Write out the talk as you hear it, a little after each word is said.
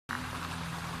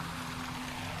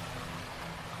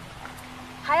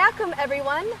Hayakum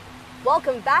everyone!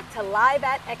 Welcome back to Live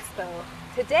at Expo.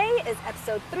 Today is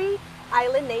episode 3,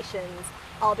 Island Nations.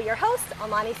 I'll be your host,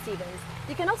 Amani Stevens.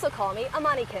 You can also call me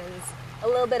Amanikins. A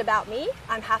little bit about me,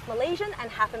 I'm half Malaysian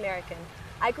and half American.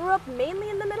 I grew up mainly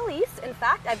in the Middle East. In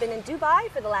fact, I've been in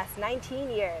Dubai for the last 19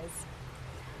 years.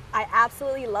 I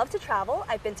absolutely love to travel.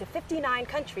 I've been to 59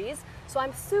 countries, so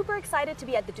I'm super excited to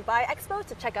be at the Dubai Expo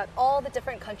to check out all the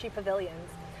different country pavilions.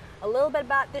 A little bit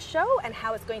about this show and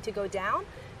how it's going to go down.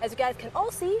 As you guys can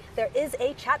all see, there is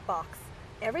a chat box.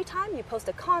 Every time you post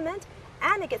a comment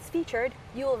and it gets featured,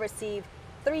 you will receive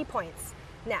 3 points.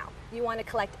 Now, you want to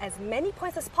collect as many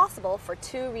points as possible for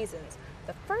 2 reasons.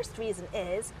 The first reason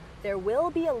is there will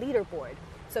be a leaderboard.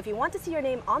 So if you want to see your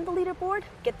name on the leaderboard,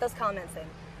 get those comments in.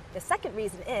 The second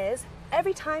reason is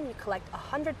every time you collect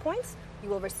 100 points, you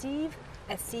will receive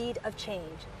a seed of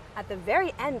change. At the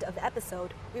very end of the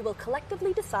episode, we will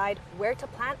collectively decide where to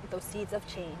plant those seeds of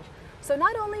change. So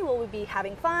not only will we be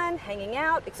having fun, hanging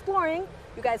out, exploring,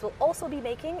 you guys will also be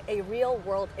making a real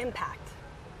world impact.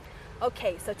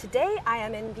 Okay, so today I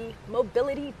am in the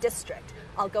Mobility District.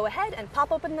 I'll go ahead and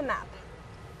pop open the map.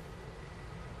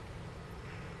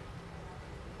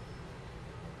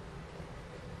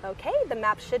 Okay, the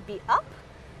map should be up.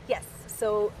 Yes,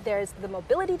 so there's the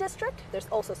Mobility District, there's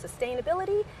also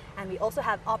sustainability, and we also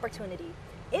have opportunity.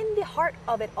 In the heart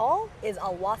of it all is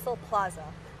Al Wasl Plaza.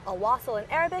 Al Wasl in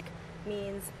Arabic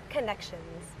means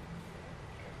connections.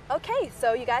 Okay,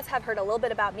 so you guys have heard a little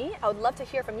bit about me. I would love to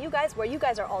hear from you guys where you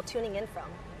guys are all tuning in from.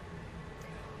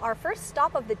 Our first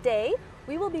stop of the day,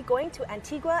 we will be going to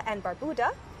Antigua and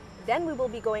Barbuda. Then we will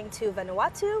be going to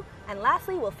Vanuatu, and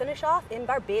lastly, we'll finish off in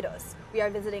Barbados. We are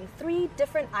visiting 3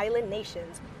 different island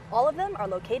nations. All of them are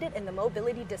located in the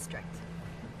Mobility District.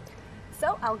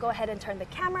 So I'll go ahead and turn the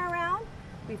camera around.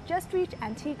 We've just reached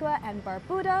Antigua and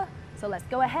Barbuda, so let's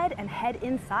go ahead and head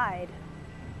inside.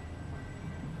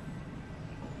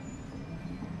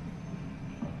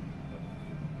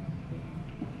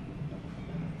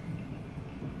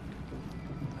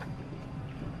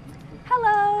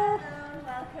 Hello.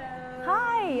 Welcome.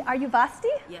 Hi, are you Vasti?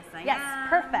 Yes, I am. Yes,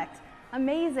 perfect.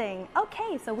 Amazing.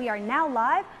 Okay, so we are now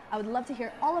live. I would love to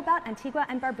hear all about Antigua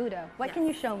and Barbuda. What can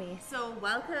you show me? So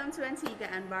welcome to Antigua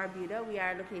and Barbuda. We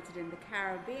are located in the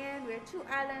Caribbean. We're 2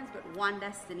 islands but 1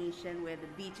 destination where the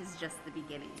beach is just the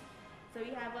beginning. So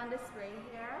we have on display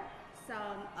here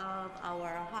some of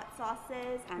our hot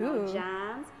sauces and our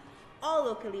jams, all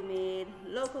locally made,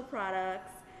 local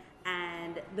products,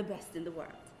 and the best in the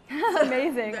world.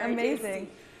 Amazing, amazing.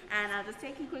 Tasty. And I'll just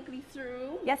take you quickly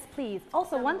through. Yes, please.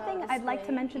 Also, one thing I'd like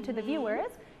to mention to the viewers,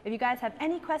 if you guys have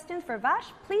any questions for Vash,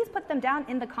 please put them down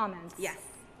in the comments. Yes.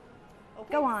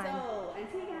 Okay, go on. So,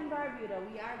 Antigua and Barbuda,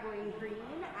 we are going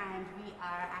green, and we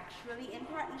are actually in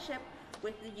partnership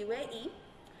with the UAE.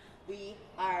 We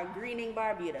are greening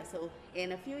Barbuda. So,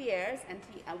 in a few years,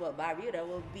 Barbuda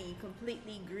will be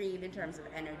completely green in terms of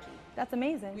energy. That's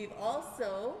amazing. We've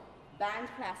also banned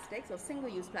plastics, or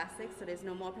single-use plastics, so there's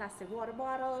no more plastic water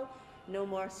bottle, no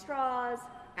more straws,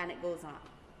 and it goes on.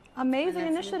 Amazing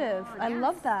initiative. I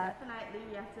love that. Definitely,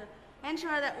 we have to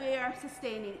ensure that we are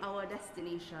sustaining our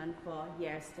destination for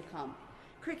years to come.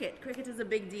 Cricket is a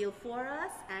big deal for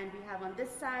us, and we have on this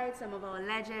side some of our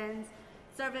legends.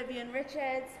 Sir Vivian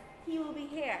Richards, he will be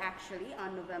here actually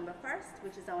on November 1st,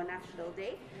 which is our National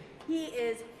Day. He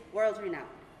is world-renowned,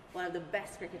 one of the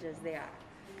best cricketers there are.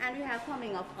 And we have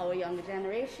coming up our younger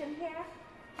generation here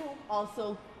who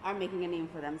also are making a name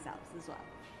for themselves as well.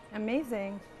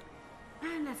 Amazing.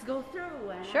 And let's go through.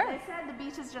 And sure. As I said, the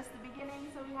beach is just the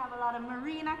beginning, so we have a lot of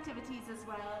marine activities as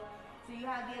well. So you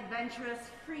have the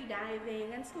adventurous free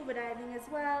diving and scuba diving as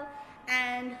well.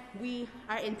 And we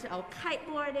are into our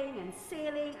kiteboarding and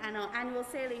sailing, and our annual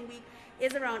sailing week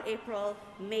is around April,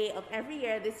 May of every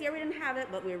year. This year we didn't have it,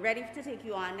 but we're ready to take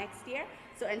you on next year.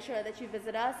 So ensure that you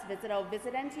visit us, visit our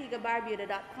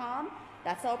visitantiguabarbuda.com.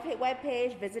 That's our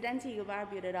webpage,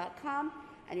 visitantiguabarbuda.com,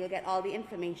 and you'll get all the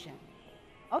information.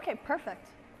 Okay, perfect.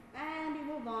 And we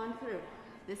move on through.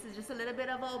 This is just a little bit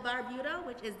of our Barbuda,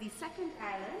 which is the 2nd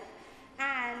island,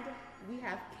 and we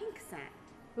have pink sand.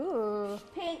 Ooh.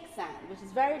 Pink sand, which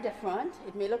is very different.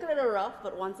 It may look a little rough,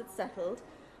 but once it's settled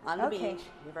on the beach,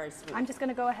 you're very smooth. I'm just going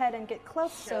to go ahead and get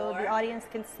close so the audience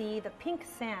can see the pink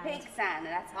sand. Pink sand,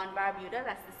 and that's on Barbuda.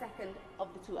 That's the 2nd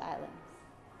of the 2 islands.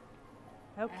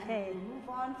 Okay. And we move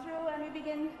on through and we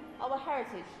begin our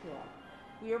heritage tour.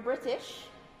 We are British,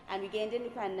 and we gained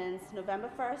independence November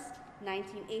 1st,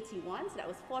 1981, so that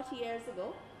was 40 years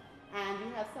ago. And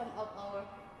we have some of our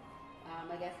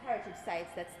heritage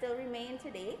sites that still remain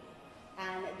today.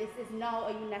 And this is now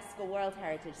a UNESCO World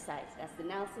Heritage Site. That's the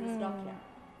Nelson's Dockyard.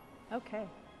 Okay.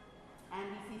 And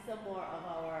we see some more of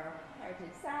our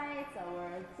heritage sites, our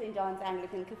St. John's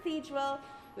Anglican Cathedral,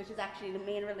 which is actually the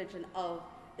main religion of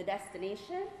the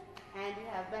destination. And we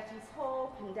have Betty's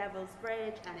Hope and Devil's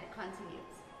Bridge, and it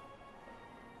continues.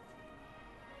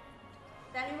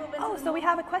 Then we move into so we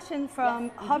have a question from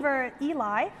Hover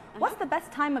Eli. What's the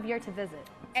best time of year to visit?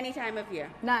 Any time of year.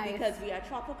 Nice. Because we are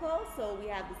tropical, so we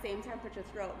have the same temperature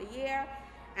throughout the year,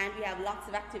 and we have lots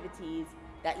of activities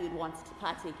that you'd want to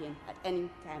partake in at any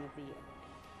time of the year.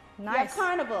 Nice. We have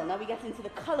Carnival. Now we get into the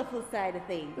colorful side of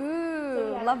things. Ooh, so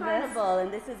we have love Carnival,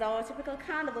 and this is our typical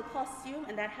Carnival costume,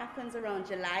 and that happens around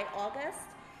July, August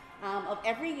of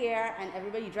every year, and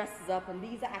everybody dresses up, and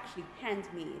these are actually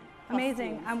handmade.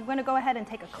 Amazing. Costumes. I'm going to go ahead and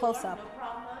take a close-up. No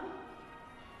problem.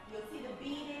 You'll see the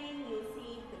beading, you'll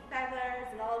see the feathers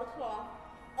and all the cloth,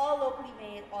 all locally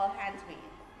made, all handmade.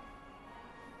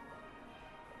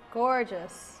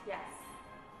 Gorgeous. Yes.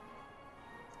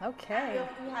 Okay.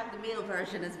 And we have the male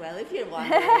version as well, if you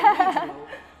want.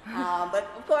 But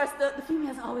of course, the female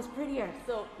is always prettier,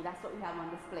 so that's what we have on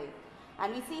display.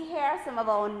 And we see here some of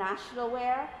our national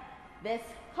wear. This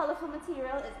colorful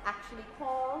material is actually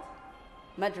called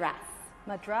madras.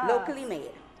 Madras. Locally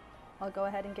made. I'll go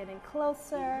ahead and get in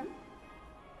closer.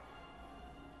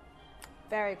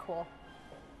 Very cool.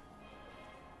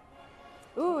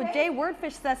 Ooh, Okay. Jay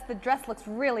Wordfish says the dress looks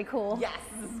really cool. Yes,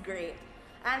 this is great.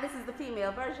 And this is the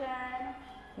female version.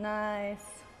 Nice.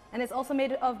 And it's also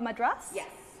made of madras?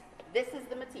 Yes. This is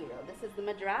the material. This is the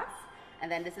madras,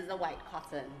 and then this is a white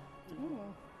cotton.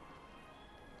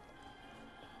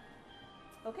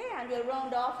 Okay, and we'll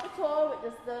round off the tour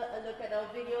with just a look at our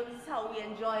video. This is how we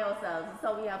enjoy ourselves. This is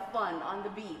how we have fun on the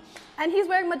beach. And he's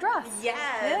wearing madras. Yes.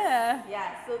 Yeah.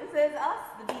 Yes. So this is us.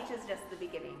 The beach is just the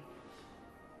beginning.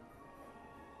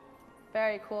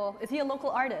 Very cool. Is he a local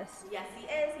artist? Yes, he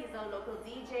is. He's our local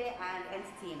DJ and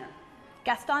entertainer.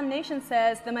 Gaston Nation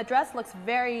says the madras looks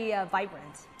very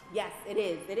vibrant. Yes, it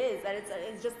is. It is. And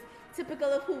it's just typical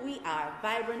of who we are.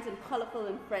 Vibrant and colorful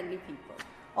and friendly people.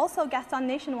 Also, Gaston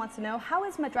Nation wants to know, how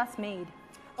is madras made?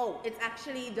 Oh, it's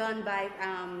actually done by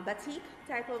batik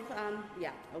type of,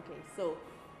 yeah, okay. So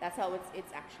that's how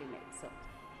it's actually made, so.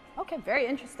 Okay, very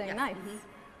interesting. Yes. Nice.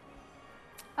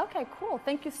 Okay, cool.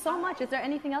 Thank you so much. Is there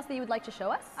anything else that you would like to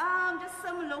show us? Just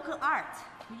some local art.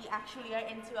 We actually are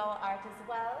into our art as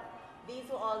well. These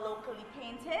were all locally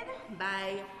painted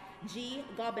by G.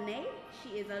 Gobinet.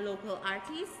 She is a local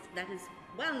artist that is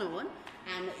well known,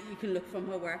 and you can look from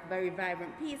her work, very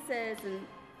vibrant pieces and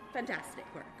fantastic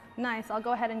work. Nice. I'll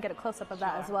go ahead and get a close-up of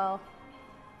that as well.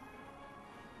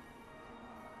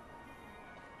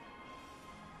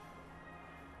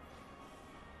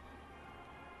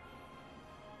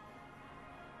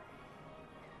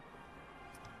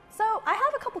 So I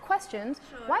have a couple questions.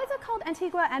 Sure. Why is it called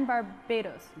Antigua and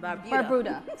Barbados? Barbuda.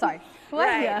 Barbuda. Sorry. What?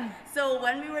 Right. Yeah. So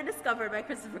when we were discovered by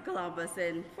Christopher Columbus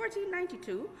in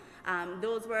 1492,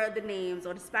 those were the names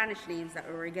or the Spanish names that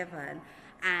we were given.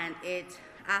 And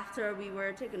after we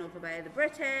were taken over by the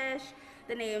British,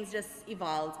 the names just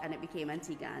evolved and it became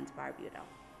Antigua and Barbuda.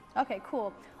 Okay,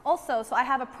 cool. Also, so I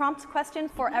have a prompt question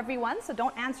for everyone, so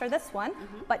don't answer this one.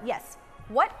 But yes,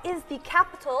 what is the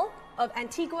capital of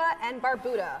Antigua and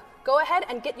Barbuda? Go ahead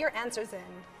and get your answers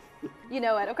in. You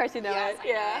know it, of course you know Yes, it. I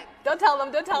Yeah. know it. Don't tell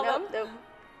them, don't tell Nope, them. nope.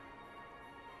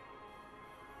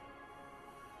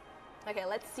 Okay,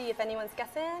 let's see if anyone's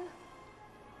guessing.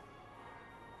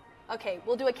 Okay,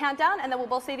 we'll do a countdown and then we'll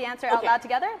both say the answer out Okay. loud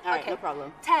together. All right, okay. no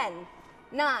problem. 10,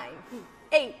 9,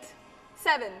 8,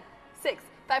 7, 6,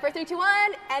 5, 4, 3, 2,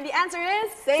 1, and the answer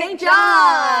is St.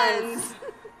 John's.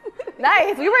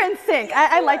 Nice, we were in sync.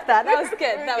 I like that. That was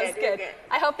good. We're That was good, we're good. good.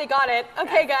 I hope they got it.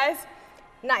 Okay, guys.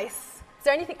 Nice. Is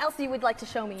there anything else you would like to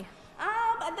show me?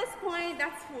 At this point,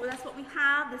 that's what we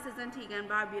have. This is Antigua and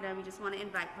Barbuda, and we just want to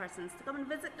invite persons to come and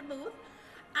visit the booth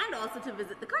and also to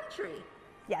visit the country.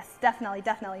 Yes, definitely,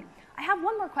 definitely. I have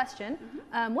one more question.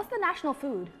 What's the national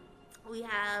food? We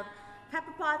have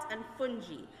pepper pot and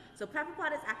fungi. So pepper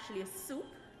pot is actually a soup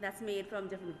that's made from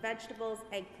different vegetables,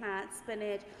 eggplant,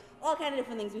 spinach, all kind of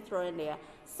different things we throw in there.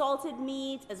 Salted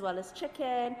meat as well as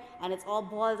chicken, and it's all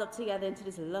boiled up together into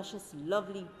this luscious,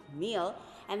 lovely meal.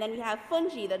 And then we have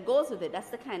fungi that goes with it. That's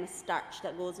the kind of starch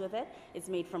that goes with it. It's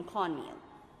made from cornmeal.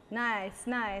 Nice,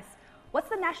 nice. What's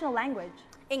the national language?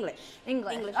 English.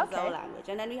 English, English okay. is our language.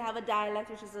 And then we have a dialect,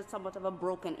 which is somewhat of a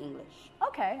broken English.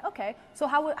 Okay, okay. So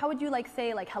how would you like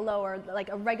say like hello or like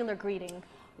a regular greeting?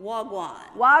 Wagwan.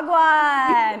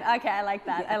 Wagwan. Okay, I like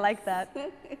that. Yes. I like that.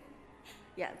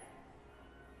 Yes.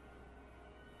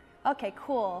 Okay,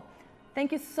 cool.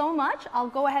 Thank you so much. I'll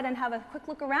go ahead and have a quick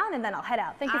look around and then I'll head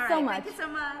out. Thank you All so right, much. Thank you so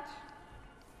much.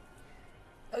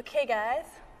 Okay, guys.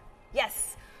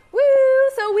 Yes. Woo!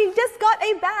 So we just got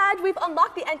a badge. We've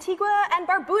unlocked the Antigua and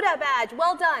Barbuda badge.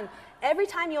 Well done. Every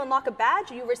time you unlock a badge,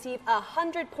 you receive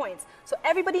 100 points. So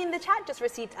everybody in the chat just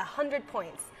received 100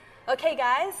 points. Okay,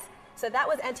 guys. So that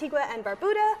was Antigua and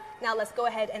Barbuda. Now let's go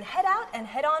ahead and head out and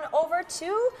head on over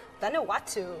to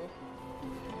Vanuatu.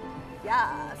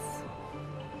 Yes.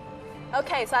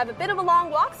 Okay, so I have a bit of a long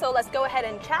walk, so let's go ahead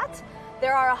and chat.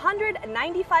 There are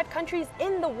 195 countries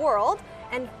in the world,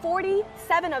 and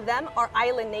 47 of them are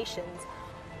island nations.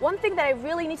 One thing that I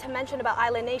really need to mention about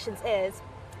island nations is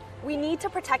we need to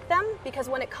protect them because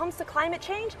when it comes to climate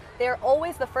change, they are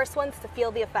always the first ones to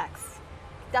feel the effects.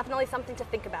 Definitely something to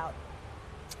think about.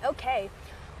 Okay,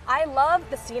 I love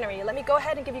the scenery. Let me go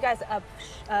ahead and give you guys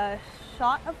a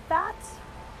shot of that.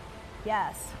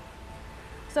 Yes.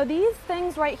 So these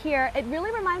things right here, it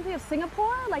really reminds me of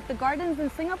Singapore, like the gardens in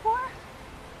Singapore.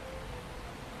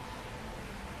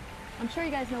 I'm sure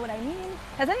you guys know what I mean.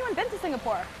 Has anyone been to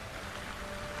Singapore?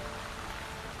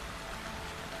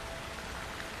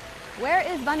 Where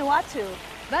is Vanuatu?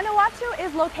 Vanuatu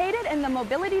is located in the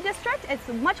mobility district. It's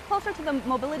much closer to the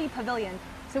mobility pavilion.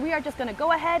 So we are just gonna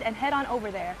go ahead and head on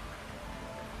over there.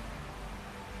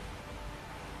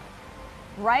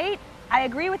 Right? I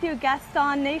agree with you,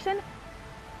 Gaston Nation.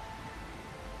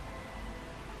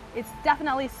 It's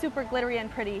definitely super glittery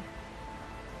and pretty.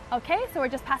 Okay, so we're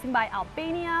just passing by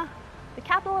Albania. The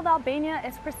capital of Albania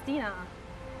is Pristina.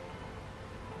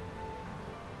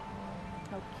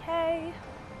 Okay.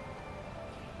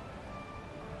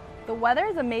 The weather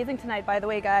is amazing tonight, by the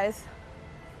way, guys.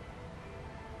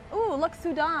 Ooh, look,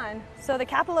 Sudan. So the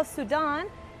capital of Sudan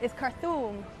is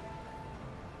Khartoum.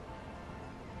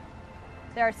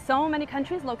 There are so many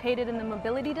countries located in the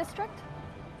mobility district.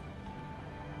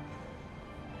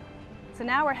 So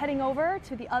now we're heading over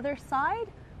to the other side,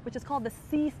 which is called the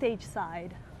sea stage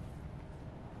side.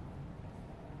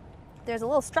 There's a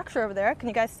little structure over there. Can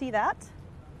you guys see that?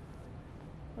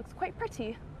 Looks quite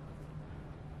pretty.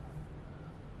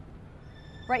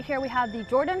 Right here we have the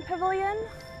Jordan Pavilion.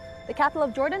 The capital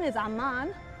of Jordan is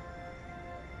Amman.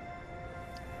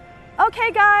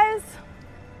 Okay, guys.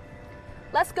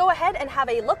 Let's go ahead and have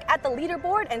a look at the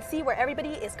leaderboard and see where everybody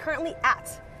is currently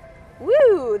at.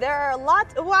 Woo, there are a lot,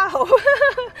 wow.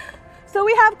 So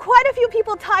we have quite a few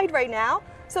people tied right now.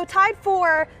 So tied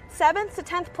for 7th to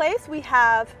 10th place, we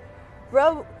have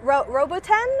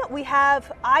Roboten, we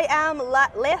have I Am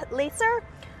Lacer,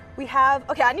 we have,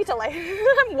 okay, I need to like,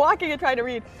 I'm walking and trying to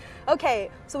read. Okay,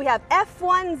 so we have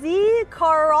F1Z,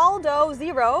 Caraldo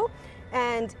 0,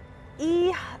 and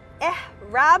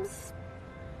Rabs.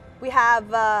 We have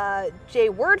J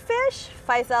Wordfish,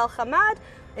 Faisal Hamad.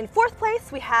 In 4th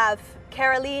place, we have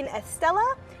Caroline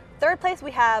Estella. 3rd place,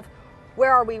 we have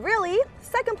Where Are We Really?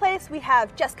 2nd place, we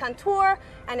have Jess Contour.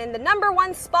 And in the number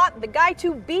 1 spot, the guy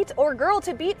to beat or girl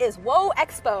to beat is Whoa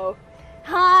Expo.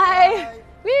 Hi.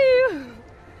 Woo.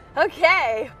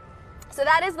 Okay, so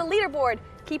that is the leaderboard.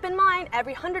 Keep in mind,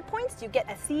 every 100 points, you get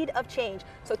a seed of change.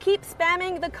 So keep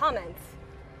spamming the comments.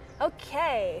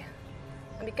 Okay,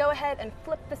 let me go ahead and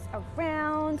flip this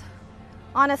around.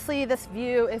 Honestly, this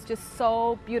view is just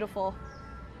so beautiful.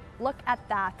 Look at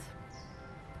that.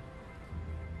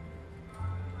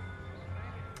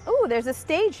 Oh, there's a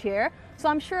stage here. So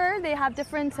I'm sure they have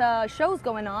different shows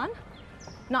going on.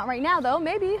 Not right now though,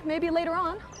 maybe later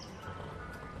on.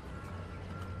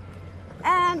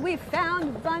 And we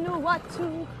found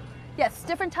Vanuatu. Yes,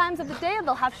 different times of the day,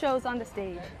 they'll have shows on the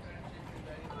stage.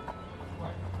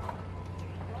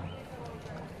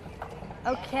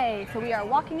 Okay, so we are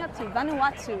walking up to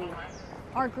Vanuatu.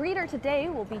 Our greeter today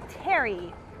will be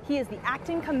Terry. He is the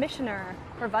acting commissioner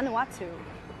for Vanuatu.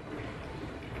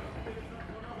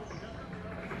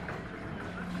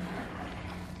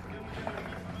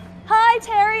 Hi,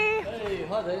 Terry. Hey,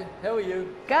 hi there. How are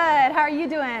you? Good. How are you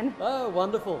doing? Oh,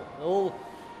 wonderful.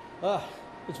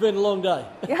 It's been a long day.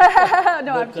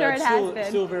 No, I'm sure it has been.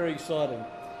 Still very exciting.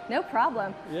 No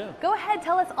problem. Yeah. Go ahead,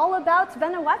 tell us all about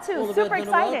Vanuatu. All Super about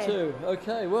excited. Vanuatu.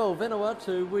 Okay, well,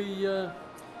 Vanuatu,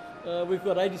 we've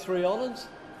got 83 islands,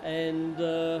 and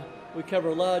we cover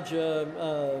a large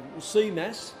sea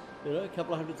mass. You know, a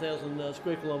couple of 100,000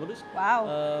 square kilometres.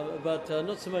 Wow. But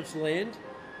not so much land.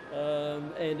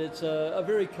 And it's a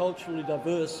very culturally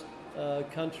diverse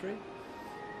country.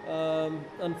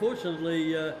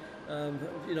 Unfortunately,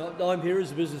 you know, I'm here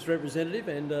as a business representative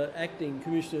and acting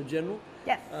Commissioner General.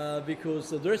 Yes.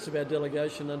 Because the rest of our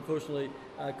delegation, unfortunately,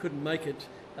 couldn't make it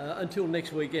until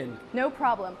next weekend. No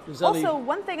problem. Only, also,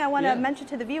 one thing I want to mention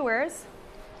to the viewers.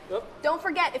 Yep. Don't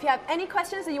forget, if you have any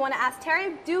questions that you want to ask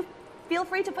Terry, do feel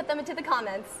free to put them into the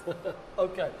comments.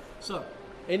 Okay, so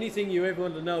anything you ever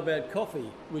want to know about coffee,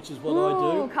 which is what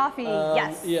I do. Coffee,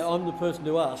 yes. Yeah, I'm the person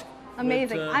to ask.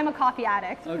 Amazing. But, I'm a coffee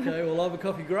addict. Okay, well, I'm a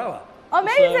coffee grower.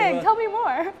 Amazing. So, Tell me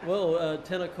more. Well,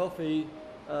 Tanner Coffee,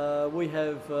 we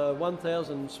have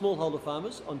 1,000 smallholder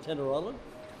farmers on Tanner Island.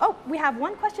 Oh, we have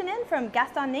one question in from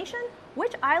Gaston Nation.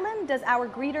 Which island does our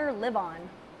greeter live on?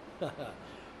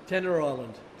 Tanner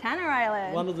Island. Tanner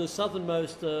Island. One of the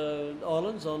southernmost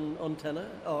islands on Tanner,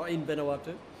 or in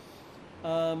Vanuatu.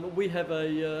 We have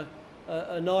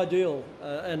an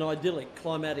idyllic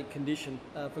climatic condition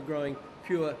for growing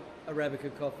pure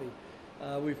Arabica coffee.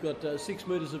 We've got 6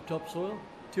 metres of topsoil,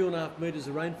 2.5 metres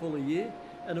of rainfall a year,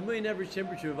 and a mean average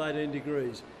temperature of 18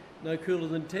 degrees. No cooler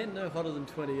than 10, no hotter than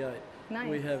 28. Nice.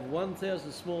 We have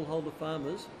 1,000 smallholder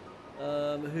farmers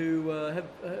who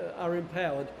are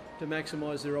empowered to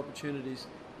maximise their opportunities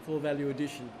for value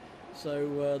addition.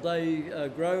 So they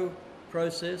grow,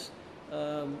 process,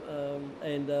 or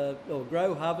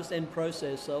grow, harvest and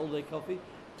process all their coffee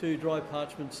to dry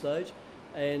parchment stage,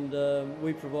 and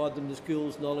we provide them the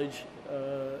skills, knowledge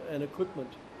and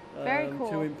equipment Very cool.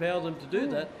 to empower them to do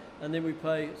that, and then we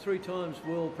pay 3 times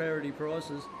world parity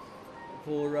prices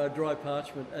for dry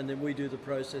parchment, and then we do the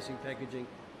processing, packaging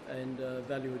and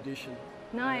value addition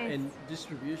Nice. and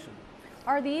distribution.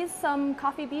 Are these some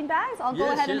coffee bean bags? I'll go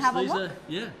Yes, ahead and have a these look.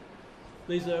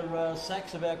 These are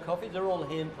sacks of our coffee. They're all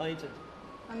hand painted.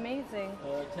 Amazing.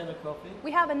 Tanner coffee.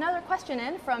 We have another question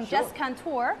in from Sure. Jess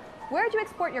Cantor. Where do you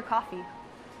export your coffee?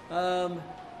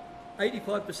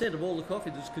 85% of all the coffee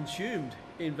that's consumed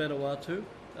in Vanuatu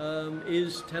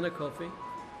is Tanner coffee.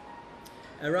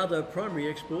 Our other primary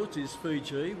exports is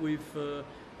Fiji.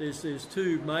 There's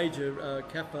 2 major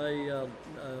cafe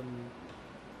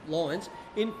lines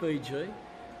in Fiji,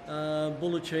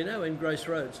 Bullicino and Grace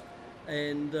Roads.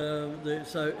 And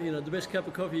so the best cup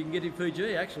of coffee you can get in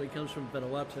Fiji actually comes from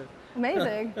Vanuatu.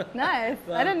 Amazing. Nice.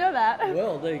 I didn't know that.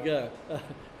 Well, there you go. A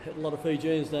lot of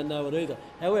Fijians don't know it either.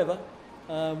 However,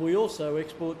 we also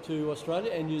export to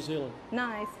Australia and New Zealand.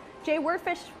 Nice. Jay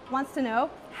Wordfish wants to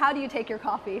know, how do you take your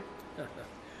coffee?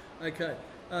 Okay.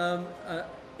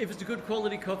 If it's a good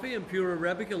quality coffee and pure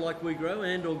Arabica like we grow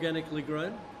and organically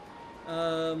grown,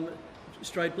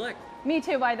 straight black. Me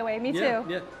too, by the way. Me too.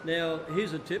 Yeah. Now,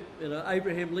 here's a tip.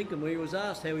 Abraham Lincoln, when he was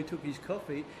asked how he took his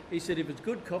coffee, he said if it's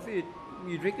good coffee,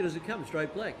 you drink it as it comes,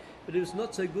 straight black. But if it's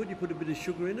not so good, you put a bit of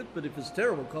sugar in it. But if it's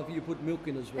terrible coffee, you put milk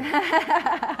in as well.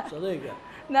 So there you go.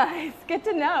 Nice. Good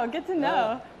to know. Good to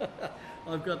know.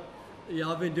 I've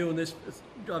been doing this.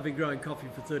 I've been growing coffee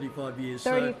for 35 years.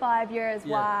 35 years.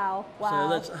 Yeah. Wow. Wow. So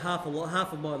that's half of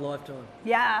my lifetime.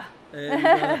 Yeah.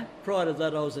 And prior to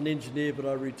that, I was an engineer, but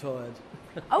I retired.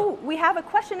 Oh, we have a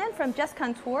question in from Jess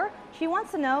Cantor. She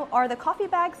wants to know, are the coffee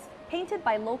bags painted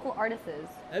by local artists?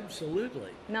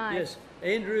 Absolutely. Nice. Yes.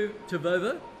 Andrew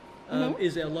Tavovo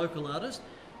is our local artist,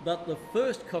 but the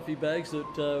first coffee bags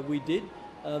that we did,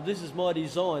 this is my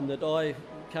design that I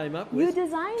came up with. You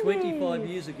designed 25 these?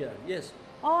 years ago, yes.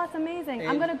 Oh, that's amazing.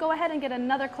 I'm going to go ahead and get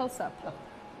another close-up.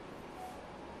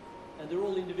 And they're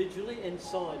all individually and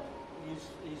signed. His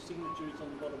signature is on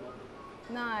the bottom of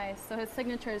it. Nice. So his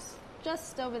signature is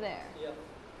just over there. Yep.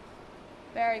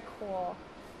 Very cool.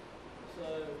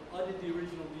 So I did the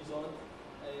original design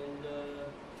and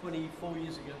 24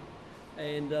 years ago.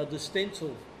 And the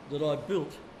stencil that I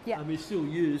built is still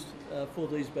used for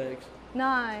these bags.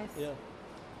 Nice. Yeah.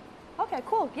 Okay,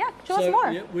 cool. Yeah, show us more.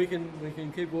 Yeah, we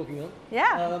can keep walking on.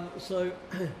 Yeah. So,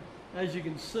 as you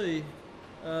can see,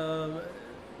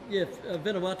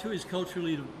 Vanuatu is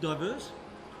culturally diverse.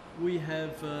 We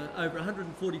have over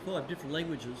 145 different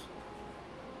languages.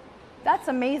 That's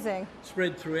amazing.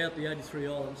 Spread throughout the 83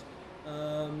 islands.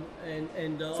 On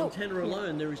Tanner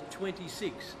alone, there is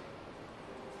 26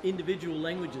 individual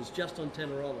languages just on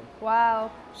Tanner Island.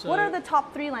 Wow. So, what are the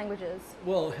top 3 languages?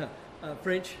 Well,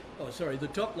 French. Oh, sorry. The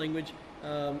top language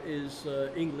is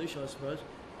English, I suppose.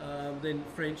 Then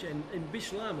French and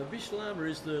Bishlama. Bishlama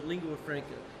is the lingua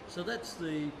franca. So that's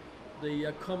the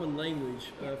common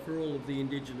language for all of the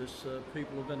indigenous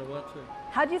people of Vanuatu.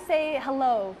 How do you say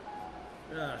hello?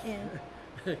 Do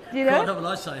you know? Quite often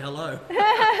I say hello.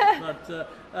 But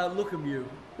Lookamu.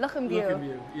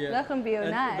 Lookamu. Yeah. Lookamu,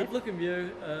 nice. But Lookamu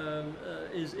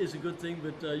is a good thing,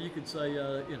 but you could say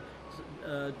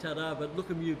ta-da, but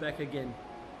Lookamu back again.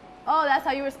 Oh, that's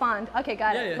how you respond. Okay,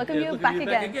 got it. Lookamu back again.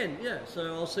 Back again. Yeah.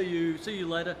 So I'll see you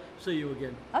later. See you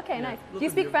again. Okay, nice. Do you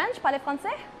speak French? Parlez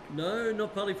français? No,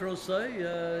 not parler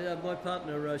français. My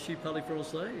partner, she parle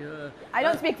français. I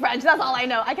don't speak French. That's all I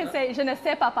know. I can say je ne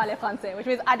sais pas parler français, which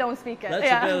means I don't speak it. That's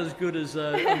about as good as.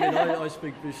 I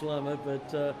speak Bishlama,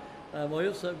 but I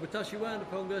also, Watashi wa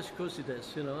Napongo shikoshi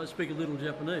desu. You know, I speak a little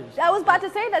Japanese. I was about to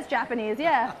say that's Japanese,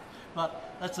 yeah.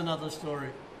 But that's another story.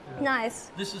 Yeah.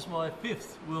 Nice. This is my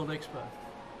 5th World Expo.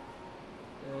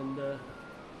 And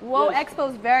World yes.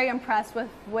 Expo's very impressed with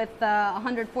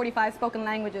 145 spoken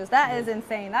languages. That is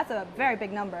insane. That's a very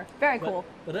big number. Very cool.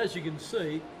 But as you can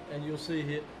see, and you'll see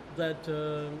here, that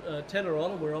Tanner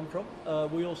Island, where I'm from,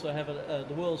 we also have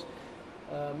the world's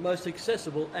most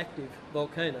accessible active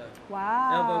volcano.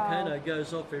 Wow. Our volcano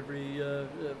goes off every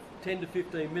 10 to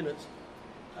 15 minutes.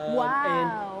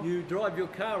 Wow. And you drive your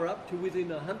car up to within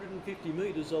 150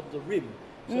 metres of the rim.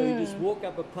 So you just walk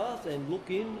up a path and look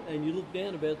in, and you look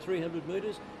down about 300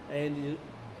 metres, and you,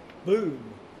 boom,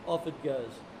 off it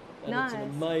goes. And Nice.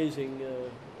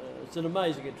 It's an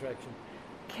amazing attraction.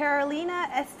 Carolina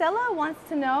Estella wants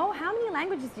to know, how many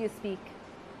languages do you speak?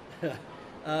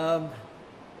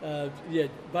 Yeah,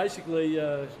 basically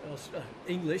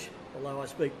English, although I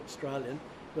speak Australian,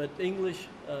 but English,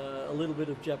 a little bit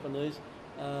of Japanese,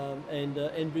 and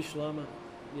Bishlama,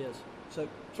 yes. So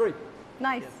 3.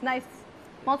 Nice, nice.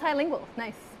 Multilingual,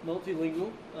 nice.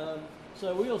 Multilingual.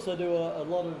 So we also do a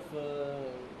lot of,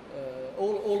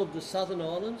 all of the southern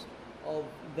islands of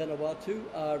Vanuatu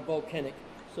are volcanic.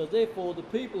 So therefore the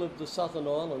people of the southern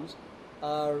islands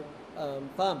are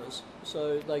farmers.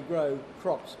 So they grow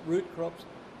crops, root crops,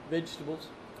 vegetables,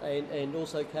 and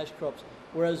also cash crops.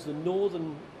 Whereas the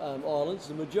northern islands,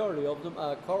 the majority of them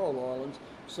are coral islands.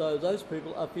 So those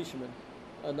people are fishermen.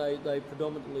 And they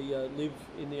predominantly live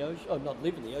in the ocean. Oh, not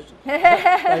live in the ocean.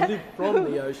 They live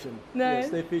from the ocean. Nice.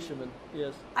 Yes, they're fishermen.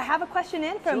 Yes. I have a question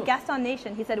in from Sure. Gaston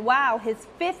Nation. He said, wow, his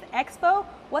 5th Expo.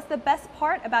 What's the best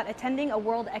part about attending a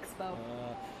World Expo?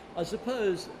 I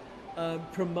suppose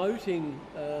promoting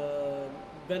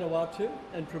Vanuatu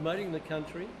and promoting the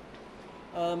country.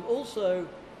 Also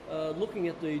looking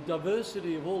at the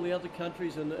diversity of all the other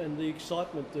countries and the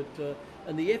excitement that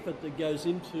and the effort that goes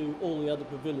into all the other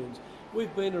pavilions.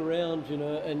 We've been around, you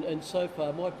know, and so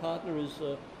far my partner is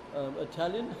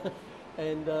Italian,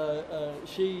 and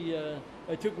she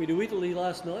took me to Italy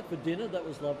last night for dinner. That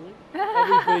was lovely.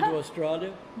 We've been to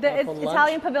Australia The for lunch.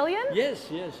 Italian pavilion? Yes,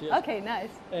 yes, yes. Okay,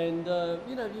 nice. And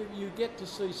you know, you get to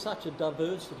see such a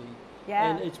diversity.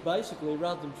 Yeah. And it's basically,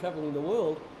 rather than travelling the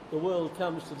world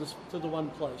comes to the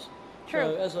one place. True.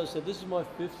 So as I said, this is my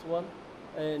 5th one,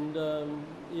 and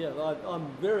yeah, I'm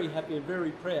very happy and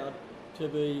very proud to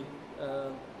be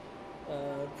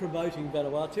promoting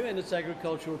Vanuatu and its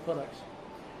agricultural products.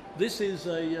 This is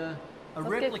a Let's get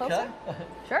replica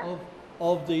Sure.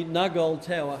 of the Nagol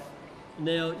Tower.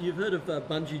 Now, you've heard of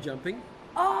bungee jumping.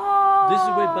 Oh! This is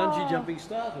where bungee jumping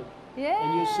started. Yeah.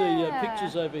 And you'll see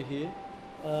pictures over here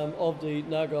of the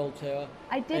Nagol Tower.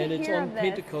 I did And it's hear on of this.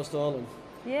 Pentecost Island.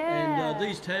 Yeah. And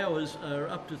these towers are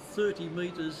up to 30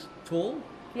 metres tall.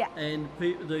 Yeah. And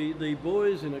the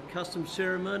boys in a custom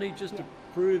ceremony, just to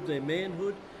prove their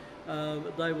manhood,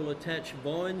 they will attach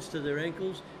vines to their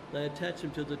ankles. They attach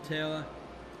them to the tower,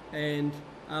 and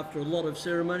after a lot of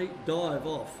ceremony, dive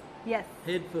off Yes.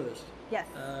 head first. Yes.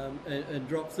 And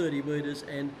drop 30 metres,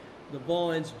 and the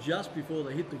vines, just before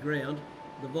they hit the ground,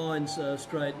 the vines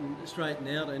straighten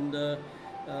out, and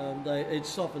it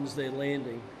softens their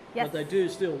landing. Yes. But they do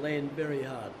still land very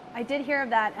hard. I did hear of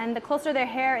that, and the closer their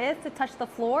hair is to touch the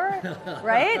floor,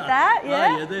 right? That,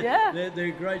 yeah, Oh, yeah,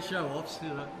 they're great show-offs. You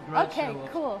know, great Okay,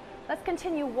 show-offs. cool. Let's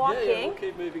continue walking. Yeah, we'll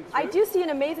keep moving through. I do see an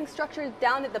amazing structure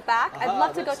down at the back. I'd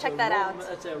love to go check that out.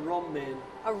 That's our Rom Man.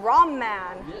 A Rom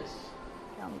Man. Yes.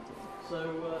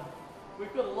 So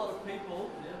we've got a lot of people,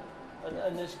 yeah,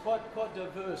 and there's quite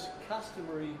diverse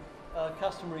customary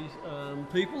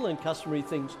people and customary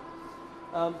things.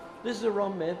 This is a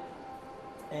Rom Man,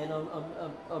 and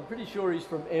I'm pretty sure he's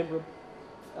from Ambrim.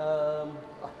 I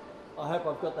hope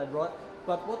I've got that right.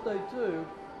 But what they do,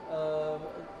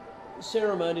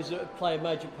 ceremonies play a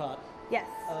major part. Yes.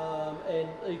 And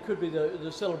it could be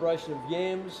the celebration of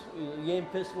yams, yam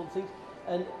festival things,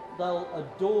 and they'll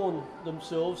adorn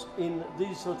themselves in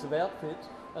these sorts of outfits,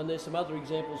 and there's some other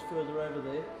examples further over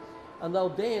there, and they'll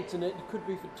dance, and it could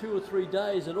be for 2 or 3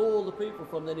 days, and all the people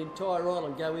from that entire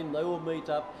island go in, they all meet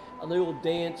up, and they all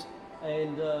dance,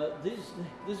 and this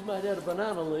is made out of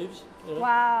banana leaves, you know,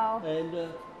 Wow. and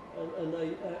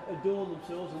they adorn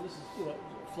themselves, and this is, you know,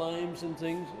 flames and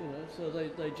things, you know, so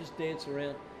they just dance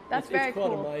around. That's very it's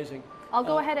quite cool. amazing. I'll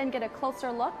go ahead and get a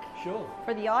closer look Sure.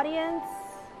 for the audience.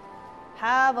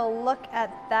 Have a look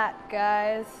at that,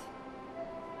 guys.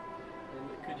 And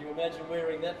could you imagine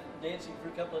wearing that, dancing for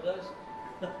a couple of days?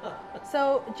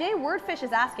 So Jay Wordfish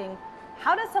is asking,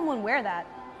 how does someone wear that?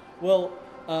 Well,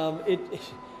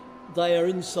 they are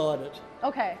inside it,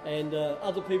 Okay. and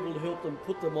other people help them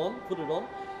put it on,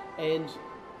 and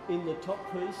in the top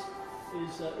piece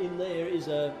is in there is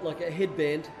like a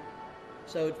headband,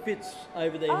 so it fits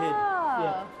over their head.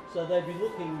 Yeah. So they'd be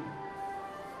looking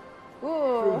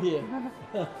through here.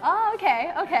 Oh,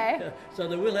 okay, okay. So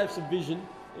they will have some vision.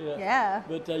 Yeah. Yeah.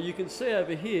 But you can see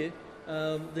over here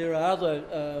there are other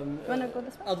wanna go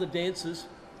this way? other dancers.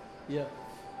 Yeah.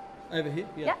 Over here?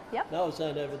 Yeah. Yeah, yeah. No, I was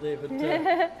saying over there, but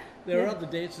there are other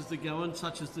dances that go on,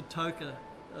 such as the toka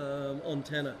on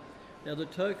Tanna. Now the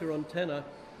toka on Tanna,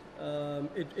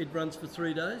 it runs for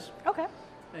 3 days. Okay.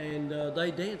 And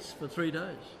they dance for 3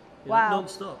 days. Wow.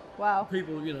 Non-stop. Wow.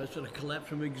 People, sort of collapse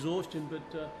from exhaustion,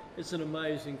 but it's an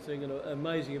amazing thing and an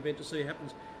amazing event to see. It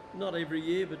happens not every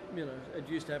year, but it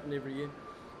used to happen every year.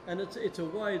 And it's a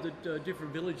way that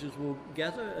different villages will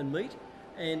gather and meet,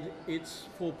 and it's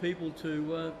for people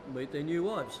to meet their new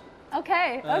wives.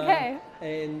 Okay, okay.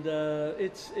 And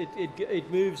it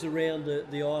moves around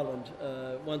the island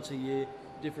once a year,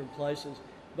 different places.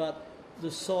 But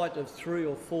the sight of 3,000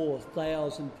 or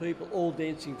 4,000 people all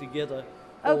dancing together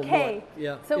all night,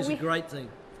 so is a great thing.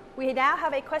 We now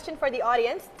have a question for the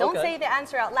audience. Don't say the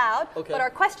answer out loud, but our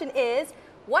question is,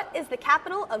 what is the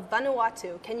capital of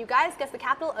Vanuatu? Can you guys guess the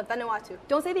capital of Vanuatu?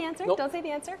 Don't say the answer. Nope. Don't say the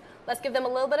answer. Let's give them a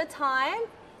little bit of time.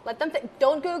 Let them think.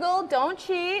 Don't Google. Don't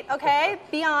cheat. Okay?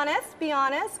 Be honest. Be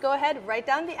honest. Go ahead. Write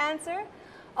down the answer.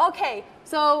 Okay.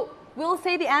 So we'll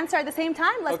say the answer at the same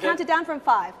time. Let's count it down from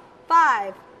 5.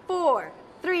 5, 4,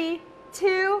 3,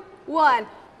 2, 1.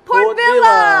 Port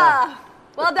Vila.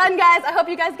 Well done, guys. I hope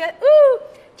you guys get. Ooh.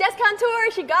 Jess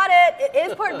Contour, she got it. It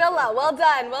is Port Vila. Well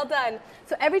done, well done.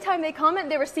 So every time they comment,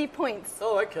 they receive points.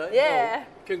 Oh, okay. Yeah. Oh,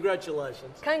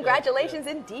 congratulations. Congratulations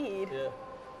indeed.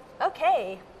 Yeah.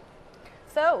 Okay.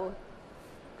 So,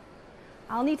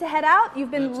 I'll need to head out.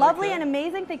 You've been lovely and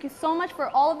amazing. Thank you so much for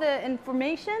all of the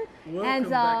information. Welcome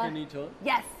back anytime.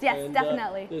 Yes, yes, and,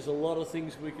 definitely. There's a lot of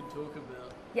things we can talk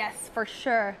about. Yes, for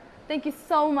sure. Thank you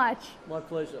so much. My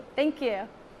pleasure. Thank you.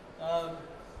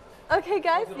 Okay,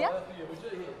 guys. Yeah. Have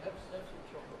some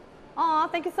chocolate. Aw,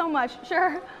 thank you so much.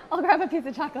 Sure, I'll grab a piece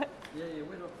of chocolate. Yeah,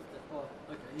 where do I put that? Oh,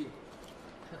 okay, here.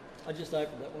 I just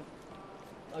opened that one.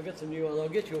 I'll get some new ones. I'll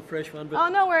get you a fresh one. But oh,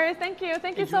 no worries. Thank you.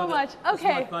 Thank you so much.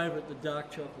 Okay. It's my favourite, the dark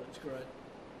chocolate. It's great.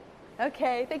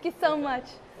 Okay, thank you so much.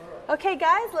 Right. Okay,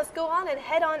 guys, let's go on and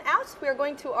head on out. We are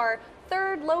going to our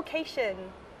third location.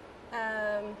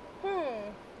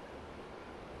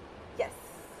 Yes.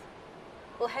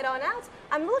 We'll head on out.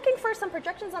 I'm looking for some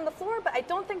projections on the floor, but I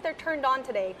don't think they're turned on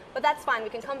today. But that's fine. We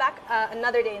can come back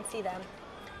another day and see them.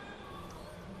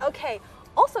 Okay.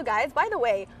 Also, guys, by the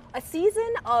way, a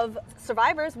season of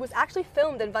Survivors was actually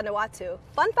filmed in Vanuatu.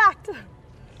 Fun fact.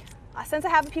 Since I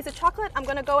have a piece of chocolate, I'm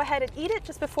going to go ahead and eat it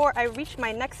just before I reach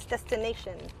my next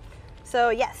destination. So,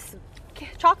 yes,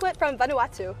 chocolate from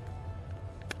Vanuatu.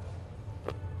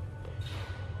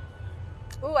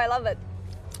 Ooh, I love it.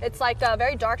 It's like a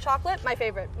very dark chocolate. My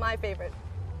favorite. My favorite.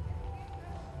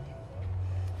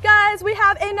 Guys, we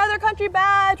have another country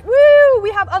badge. Woo!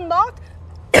 We have unlocked.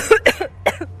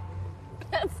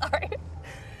 Sorry.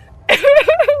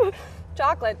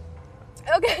 Chocolate.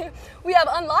 Okay, we have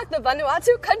unlocked the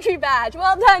Vanuatu country badge.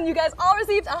 Well done. You guys all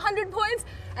received 100 points,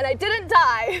 and I didn't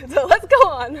die. So let's go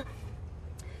on.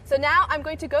 So now I'm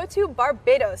going to go to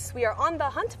Barbados. We are on the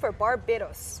hunt for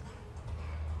Barbados.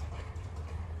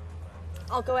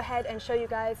 I'll go ahead and show you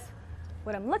guys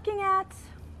what I'm looking at.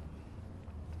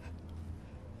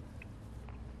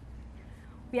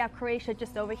 We have Croatia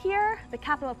just over here. The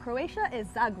capital of Croatia is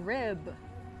Zagreb.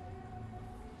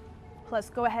 Let's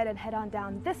go ahead and head on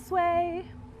down this way.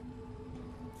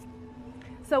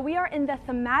 So we are in the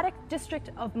thematic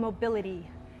district of mobility.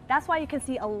 That's why you can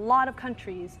see a lot of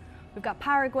countries. We've got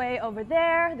Paraguay over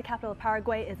there. The capital of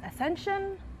Paraguay is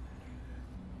Ascension.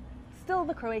 Still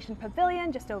the Croatian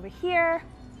pavilion just over here.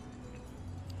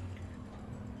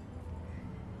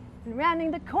 And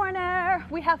rounding the corner,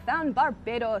 we have found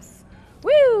Barbados.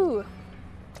 Woo!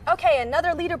 Okay,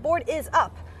 another leaderboard is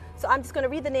up. So I'm just going to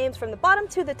read the names from the bottom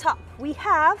to the top. We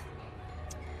have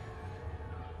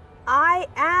I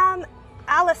am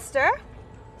Alistair,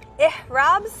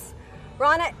 Ihrabs,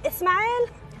 Rana Ismail,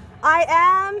 I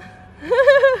am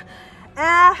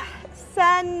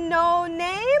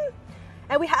Sanonaim,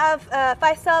 and we have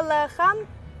Faisal Kham.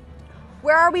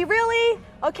 Where are we really?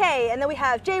 Okay, and then we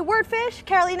have Jay Wordfish,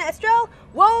 Carolina Estrell,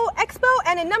 Whoa Expo,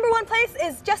 and in #1 place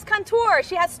is Jess Contour.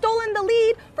 She has stolen the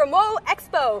lead from Whoa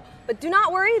Expo. But do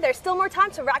not worry, there's still more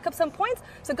time to rack up some points,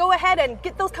 so go ahead and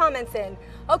get those comments in.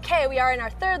 Okay, we are in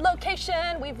our third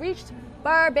location. We've reached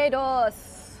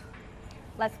Barbados.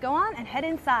 Let's go on and head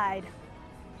inside.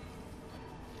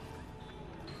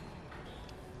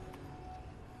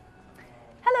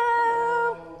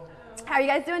 Hello. How are you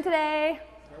guys doing today?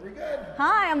 Very good.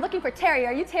 Hi, I'm looking for Terry.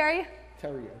 Are you Terry?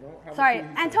 Terry, I don't have Sorry, a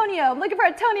clue. Antonio. I'm looking for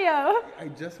Antonio. I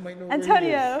just might know Antonio.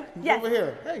 where he is. He's Yes. over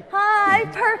here. Hey. Hi,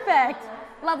 perfect.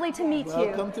 Lovely to meet you.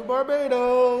 Welcome to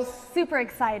Barbados. Super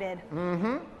excited.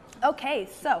 Okay,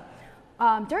 so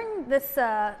during this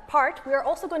part, we are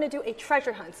also going to do a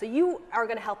treasure hunt. So you are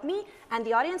going to help me and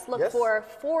the audience look Yes. for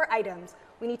 4 items.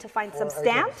 We need to find some 4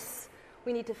 stamps.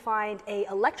 We need to find a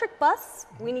electric bus.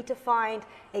 We need to find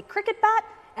a cricket bat.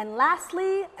 And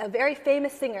lastly, a very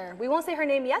famous singer. We won't say her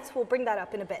name yet. We'll bring that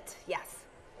up in a bit. Yes.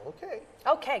 Okay.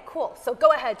 Okay, cool. So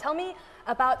go ahead. Tell me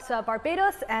about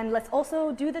Barbados, and let's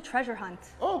also do the treasure hunt.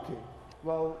 Okay.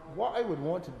 Well, what I would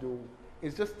want to do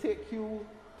is just take you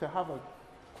to have a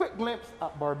quick glimpse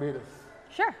at Barbados.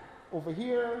 Sure. Over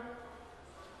here,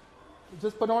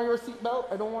 just put on your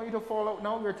seatbelt. I don't want you to fall out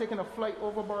now. We're taking a flight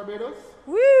over Barbados.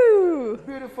 Woo!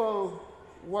 Beautiful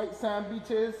white sand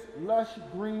beaches, lush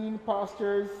green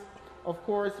pastures. Of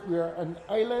course, we are an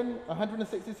island,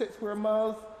 166 square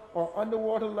miles. Our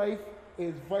underwater life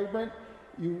is vibrant.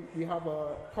 We have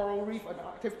a coral reef, an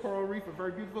active coral reef, a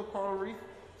very beautiful coral reef.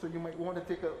 So you might want to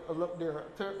take a look there.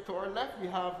 To our left, we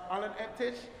have Alan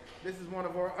Eptich. This is one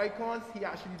of our icons. He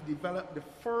actually developed the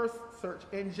first search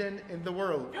engine in the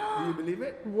world. Do you believe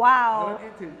it? Wow.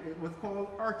 Alan Eptich. It was called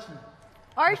Archie.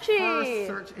 Archie. The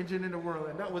first search engine in the world,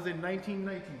 and that was in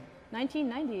 1990.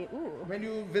 1990. Ooh. When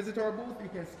you visit our booth, you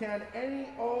can scan any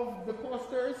of the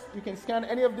posters. You can scan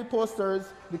any of the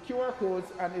posters, the QR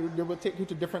codes, and they will take you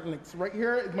to different links. Right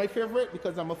here is my favorite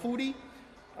because I'm a foodie.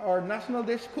 Our national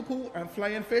dish, cuckoo and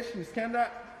flying fish. You scan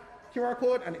that QR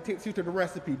code and it takes you to the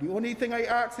recipe. The only thing I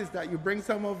ask is that you bring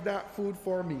some of that food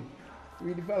for me.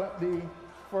 We developed the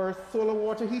first solar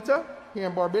water heater here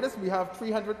in Barbados. We have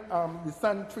the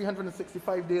sun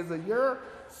 365 days a year.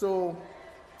 So,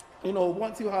 you know,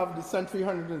 once you have the sun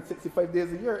 365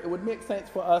 days a year, it would make sense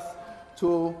for us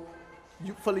to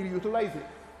fully utilize it.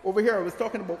 Over here, I was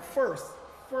talking about first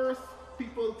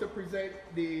people to present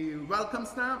the welcome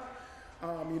stamp.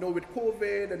 You know, with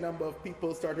COVID, a number of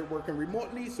people started working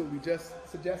remotely, so we just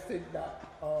suggested that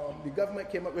the government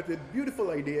came up with a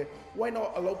beautiful idea. Why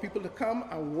not allow people to come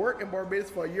and work in Barbados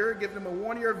for a year, give them a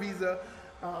 1-year visa,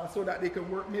 so that they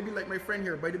can work, maybe like my friend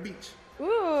here, by the beach. Ooh.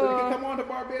 So they can come on to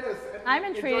Barbados and I'm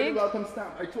enjoy intrigued. the welcome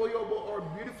stamp. I told you about our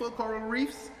beautiful coral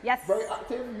reefs. Yes. Very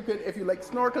active. You can, if you like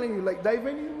snorkeling, you like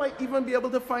diving, you might even be able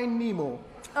to find Nemo.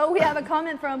 Oh, we have a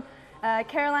comment from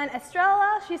Caroline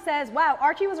Estrella. She says, wow,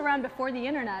 Archie was around before the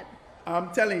internet.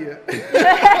 I'm telling you.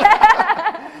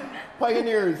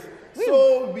 Pioneers.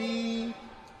 So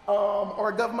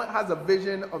our government has a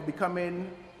vision of becoming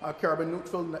a carbon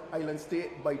neutral island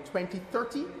state by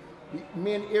 2030. The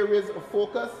main areas of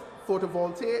focus: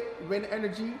 photovoltaic, wind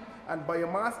energy, and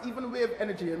biomass, even wave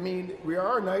energy. I mean, we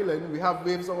are an island, we have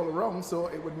waves all around, so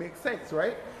it would make sense,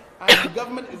 right? And the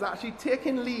government is actually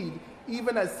taking lead,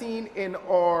 even as seen in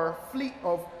our fleet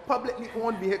of publicly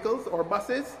owned vehicles or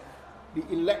buses, the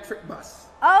electric bus.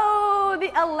 Oh,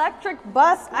 the electric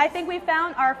bus. I think we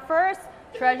found our first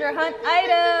treasure hunt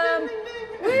item.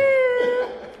 Woo!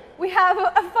 We have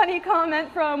a funny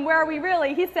comment from Where Are We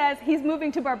Really? He says he's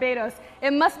moving to Barbados.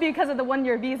 It must be because of the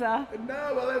 1-year visa.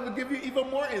 No, well, it will give you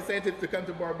even more incentive to come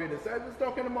to Barbados. I was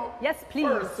talking about Yes, please.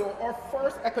 first. So our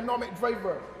first economic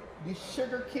driver, the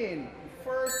sugar cane. The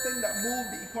first thing that moved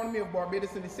the economy of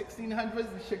Barbados in the 1600s,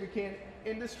 the sugar cane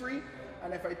industry.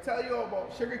 And if I tell you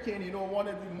about sugar cane, you know one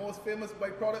of the most famous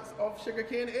byproducts of sugar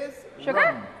cane is?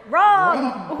 Sugar?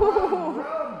 Rum. Rum.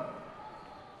 Rum.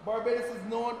 Barbados is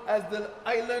known as the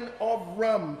island of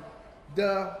rum.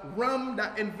 The rum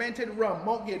that invented rum,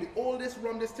 Mount Gay, the oldest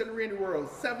rum distillery in the world,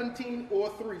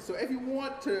 1703. So if you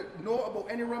want to know about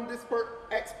any rum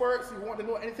experts, you want to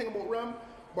know anything about rum,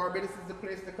 Barbados is the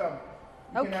place to come.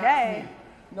 You can ask me.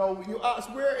 Now, you ask,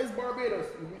 where is Barbados?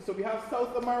 So we have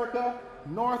South America,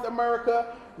 North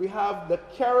America, we have the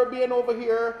Caribbean over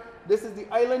here. This is the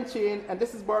island chain, and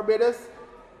this is Barbados,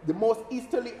 the most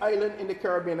easterly island in the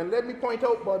Caribbean. And let me point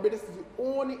out, Barbados is the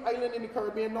only island in the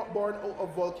Caribbean not born out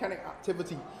of volcanic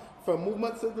activity. For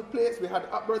movements of the plates, we had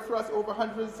upward thrust over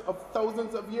hundreds of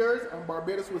thousands of years, and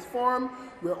Barbados was formed.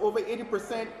 We're over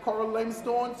 80% coral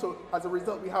limestone, so as a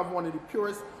result, we have one of the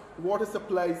purest water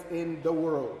supplies in the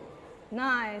world.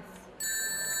 Nice.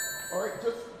 All right,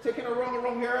 just taking a run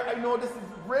around here. I know this is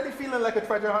really feeling like a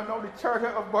treasure hunt now, the Charter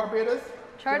of Barbados.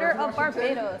 Charter George of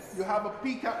Washington. Barbados. You have a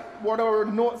peek at what our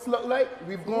notes look like.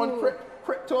 We've gone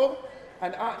crypto,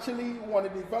 and actually one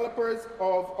of the developers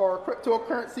of our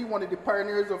cryptocurrency, one of the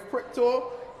pioneers of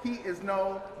crypto, he is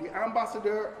now the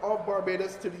ambassador of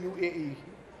Barbados to the UAE,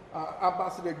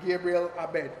 Ambassador Gabriel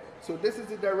Abed. So this is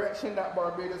the direction that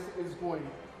Barbados is going.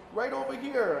 Right over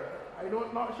here.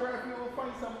 Not sure if you will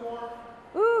find some more.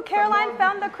 Ooh, Caroline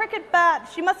found the cricket bat.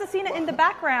 She must have seen it in the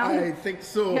background. I think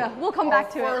so. Yeah, we'll come back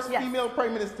to it. Our first Yes. female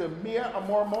Prime Minister, Mia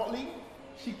Amor-Motley.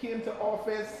 She came to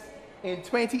office in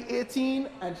 2018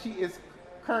 and she is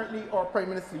currently our Prime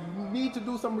Minister. You need to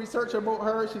do some research about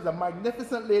her. She's a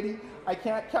magnificent lady. I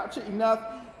can't capture enough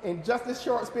in just this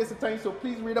short space of time, so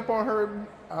please read up on her,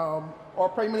 our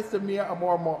Prime Minister, Mia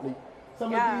Amor-Motley.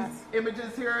 Some of these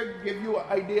images here give you an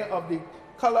idea of the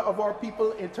color of our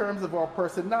people in terms of our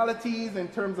personalities, in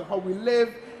terms of how we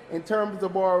live, in terms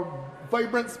of our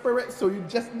vibrant spirit. So you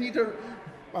just need to,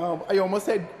 I almost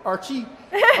said Archie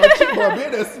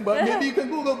Barbados, but maybe you can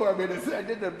Google Barbados. I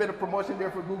did a bit of promotion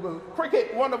there for Google.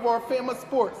 Cricket, one of our famous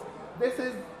sports. This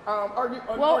is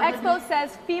Well, Expo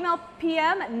says female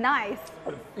PM, nice.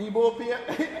 Female PM,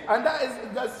 and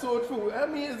that's so true. I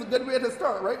mean, it's a good way to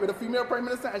start, right? With a female Prime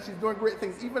Minister, and she's doing great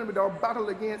things. Even with our battle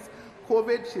against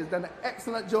COVID, she's done an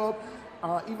excellent job.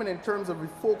 Even in terms of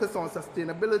focus on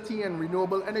sustainability and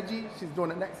renewable energy, she's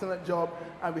doing an excellent job,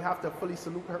 and we have to fully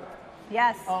salute her.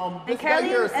 Yes. This guy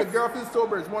here, Sir Garfield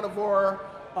Stober, is one of our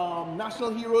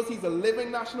national heroes. He's a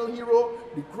living national hero,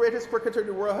 the greatest cricketer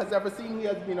the world has ever seen. He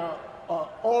has been an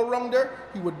all-rounder.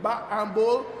 He would bat and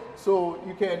bowl, so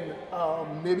you can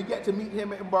maybe get to meet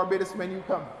him in Barbados when you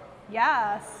come.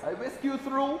 Yes. I whisked you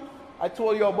through. I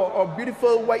told you about our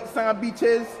beautiful white sand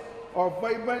beaches, our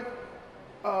vibrant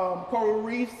coral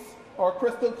reefs, our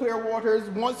crystal clear waters.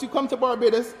 Once you come to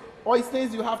Barbados,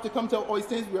 Oysters, you have to come to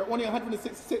Oysters. We're only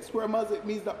 166 square miles. It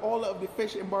means that all of the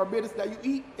fish in Barbados that you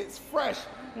eat, it's fresh.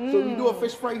 So we do a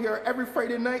fish fry here every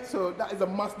Friday night, so that is a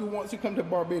must-do once you come to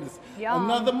Barbados. Yum.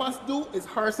 Another must-do is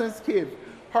Harson's Cave.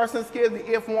 Harson's Cave, the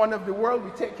 8th one of the world.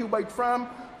 We take you by tram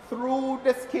through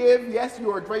this cave. Yes, you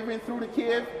are driving through the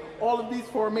cave. All of these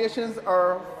formations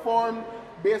are formed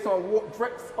based on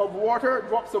drops of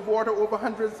water over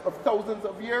hundreds of thousands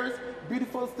of years.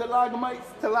 Beautiful stalagmites,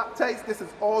 stalactites. This is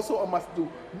also a must-do.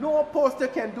 No poster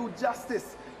can do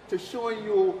justice to showing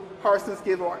you Harson's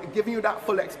Cave or giving you that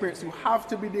full experience. You have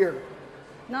to be there.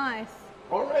 Nice.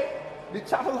 All right, the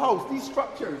chattel house, these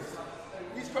structures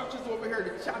over here,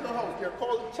 the chattel house, they're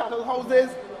called chattel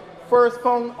houses, first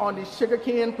found on the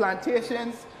sugarcane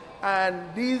plantations, and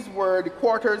these were the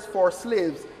quarters for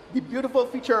slaves. The beautiful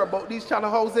feature about these chattel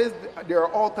houses, they're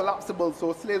all collapsible,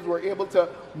 so slaves were able to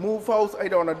move house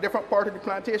either on a different part of the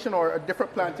plantation or a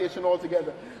different plantation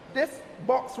altogether. This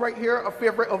box right here, a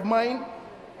favorite of mine.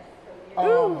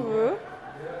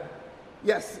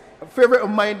 Yes, a favorite of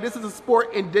mine. This is a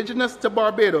sport indigenous to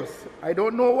Barbados. I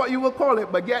don't know what you will call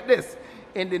it, but get this.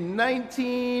 In the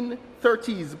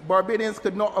 1930s, Barbadians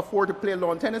could not afford to play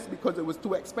lawn tennis because it was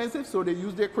too expensive, so they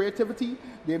used their creativity.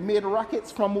 They made rackets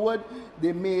from wood.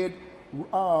 They made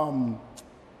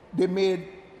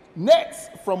nets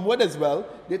from wood as well.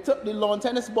 They took the lawn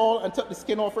tennis ball and took the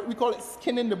skin off it. We call it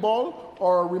skinning the ball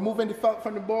or removing the felt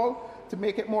from the ball to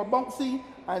make it more bouncy,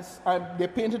 and they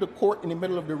painted a court in the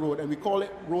middle of the road, and we call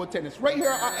it road tennis. Right here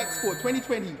at Expo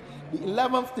 2020, the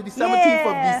 11th to the 17th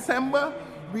of December,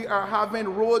 we are having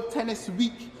Road Tennis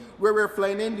Week, where we're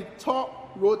flying in the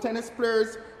top road tennis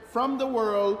players from the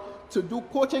world to do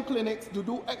coaching clinics, to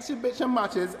do exhibition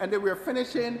matches, and then we're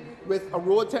finishing with a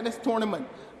road tennis tournament.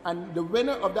 And the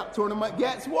winner of that tournament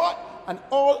gets what? An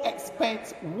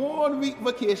all-expense 1-week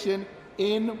vacation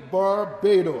in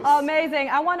Barbados. Amazing.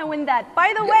 I want to win that.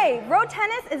 By the way, road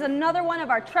tennis is another one of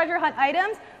our treasure hunt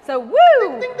items. So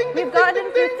woo! We've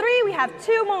gotten through 3. We have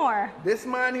 2 more. This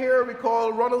man here we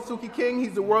call Ronald Suki King.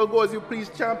 He's the World Go As You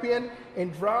Please champion in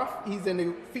draft. He's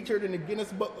featured in the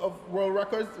Guinness Book of World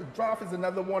Records. Draft is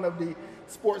another one of the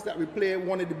sports that we play,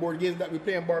 one of the board games that we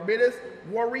play in Barbados.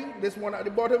 Worry, this one at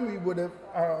the bottom, we would have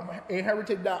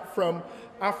inherited that from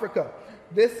Africa.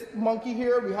 This monkey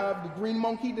here, we have the green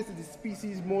monkey. This is the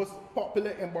species most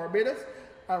popular in Barbados.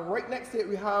 And right next to it,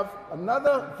 we have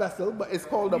another vessel, but it's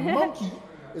called a monkey.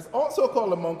 It's also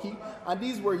called a monkey. And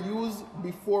these were used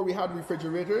before we had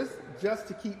refrigerators, just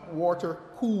to keep water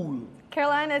cool.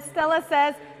 Caroline, Estella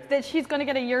says that she's going to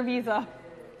get a year visa.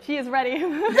 She is ready.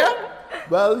 Yeah.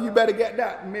 Well, you better get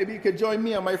that. Maybe you could join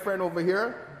me and my friend over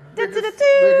here. We're just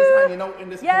hanging out in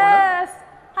this corner. Yes.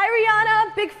 Hi,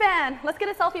 Rihanna. Big fan. Let's get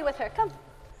a selfie with her. Come.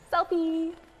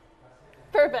 Selfie.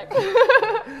 Perfect.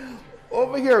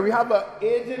 Over here, we have an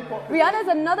aging population. Rihanna's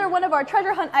another one of our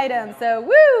treasure hunt items. So,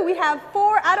 woo, we have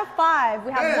 4 out of 5.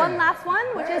 We have one last one,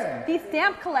 which is the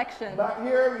stamp collection. Back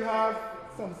here, we have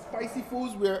some spicy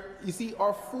foods where you see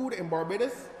our food in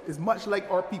Barbados is much like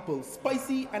our people.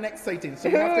 Spicy and exciting. So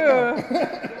you have to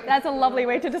come. That's a lovely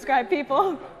way to describe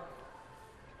people.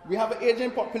 We have an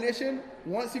aging population.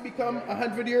 Once you become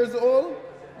 100 years old,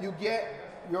 you get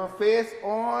your face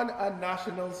on a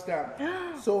national stamp.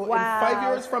 So Wow. in 5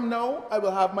 years from now, I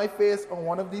will have my face on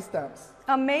one of these stamps.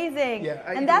 Amazing. Yeah,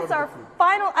 I and eat that's a lot our of food.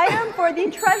 final item for the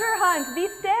treasure hunt,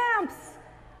 these stamps.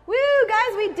 Woo,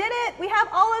 guys, we did it. We have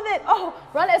all of it. Oh,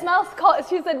 Rana Ismail called,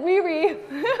 she said, Riri.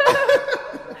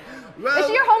 Well, Is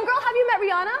she your homegirl? Have you met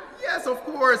Rihanna? yes, of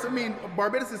course. I mean,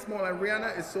 Barbados is small and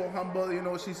Rihanna is so humble. You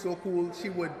know, she's so cool. She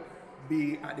would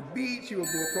be at the beach. She would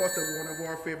go across to one of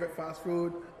our favorite fast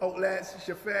food outlets,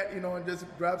 Chefette, you know, and just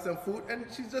grab some food. And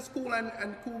she's just cool and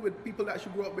cool with people that she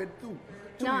grew up with too.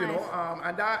 Nice. You know,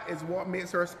 and that is what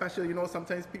makes her special. You know,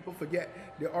 sometimes people forget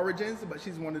their origins, but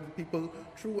she's one of the people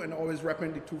true and always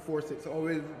repping the 246,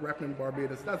 always repping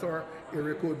Barbados. That's our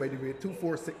area code, by the way,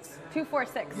 246.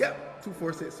 246. Yep,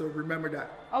 246. So remember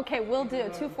that. Okay, we'll do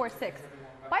 246.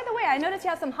 By the way, I noticed you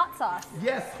have some hot sauce.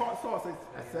 Yes, hot sauce.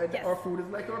 I said Yes. our food is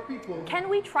like our people. Can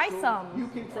we try some? You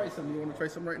can try some. You want to try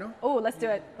some right now? Oh, let's do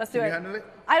it. Let's do Can it. you handle it?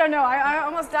 I don't know. I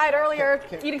almost died earlier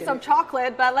eating some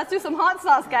chocolate, but let's do some hot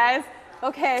sauce, guys.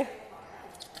 Okay.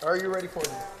 Are you ready for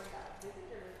this?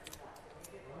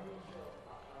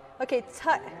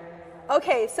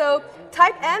 Okay, so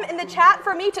type M in the chat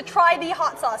for me to try the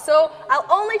hot sauce. So I'll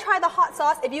only try the hot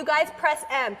sauce if you guys press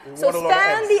M. So want a lot of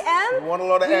spam M's. the M. We want a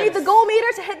lot of You need M's. the goal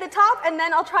meter to hit the top, and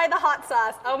then I'll try the hot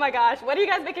sauce. Oh my gosh, what are you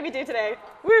guys making me do today?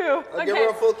 Woo. I'll give her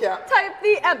a full cap. Type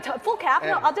the M. Full cap?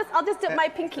 No, M. I'll just dip my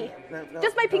pinky. No,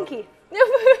 Just my no. pinky.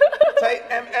 Type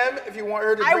MM if you want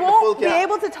her to I drink the full won't be cap.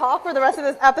 able to talk for the rest of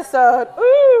this episode.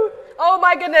 Ooh. Oh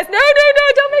my goodness. No,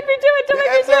 don't make me do it. Don't The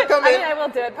make me M's do are it. coming. I mean, I will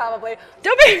do it probably.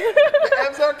 Don't be. The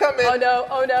M's are coming. Oh no.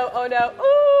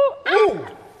 Ooh. Ooh.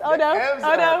 Oh no. The M's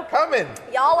Oh no. are coming.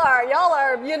 Y'all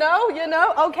are, you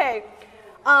know. Okay.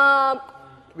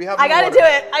 We have I no gotta water. do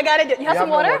it. I gotta do it. You have We some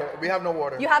no water? We have no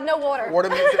water. You have no water. Water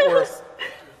makes it worse.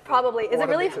 Probably. Is it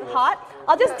Water really makes it worse. hot?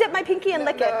 I'll just dip my pinky and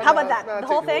lick it. How about that? The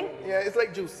whole thing? Yeah, it's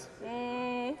like juice.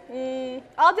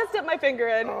 I'll just dip my finger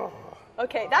in. Oh.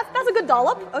 Okay, that's a good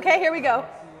dollop. Okay, here we go.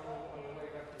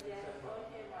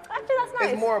 Actually, that's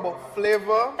nice. It's more about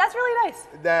flavor That's really nice.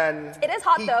 than It is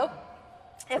hot heat. though.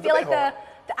 I It's feel a like bit hot.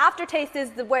 the aftertaste is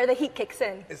where the heat kicks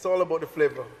in. It's all about the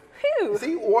flavor. Phew.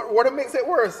 See, water makes it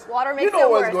worse. Water makes you know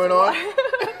it what's worse. going on.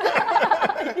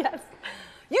 Yes.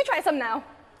 You try some now.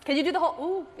 Can you do the whole?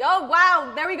 Ooh. Oh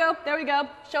wow. There we go.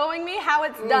 Showing me how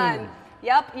it's done.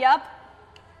 Yep. I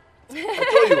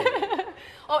told you.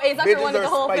 Oh, Azak Veggies wanted are the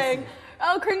whole spicy. thing.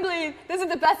 Oh, Kringley, this is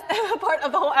the best part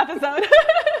of the whole episode.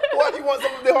 What, you want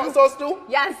some of the hot sauce too?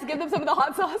 Yes, give them some of the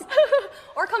hot sauce.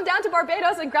 Or come down to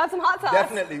Barbados and grab some hot sauce.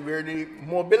 Definitely. We're the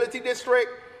mobility district,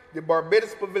 the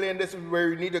Barbados Pavilion. This is where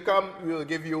you need to come. We will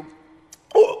give you.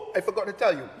 Oh, I forgot to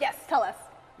tell you. Yes, tell us.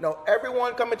 Now,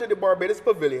 everyone coming to the Barbados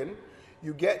Pavilion,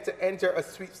 you get to enter a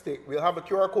sweepstake. We'll have a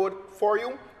QR code for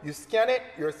you. You scan it,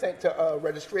 you're sent to a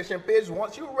registration page.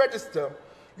 Once you register,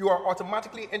 you are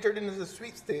automatically entered into the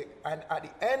sweepstake. And at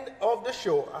the end of the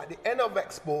show, at the end of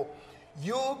Expo,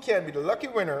 you can be the lucky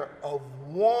winner of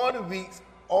 1 week's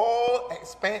all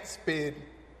expense paid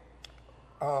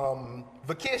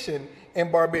vacation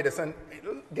in Barbados. And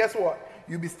guess what?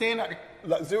 You'll be staying at the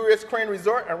luxurious Crane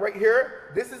Resort. And right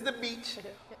here, this is the beach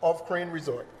of Crane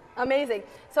Resort. Amazing.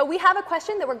 So we have a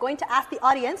question that we're going to ask the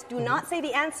audience. Do not say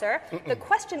the answer. The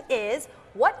question is,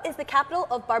 what is the capital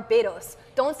of Barbados?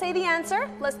 Don't say the answer.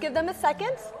 Let's give them a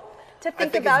second to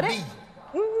think about it. It's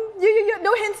B.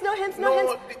 No hints, no hints.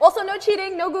 No, Also, no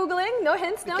cheating, no Googling, no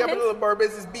hints, The no capital hints. of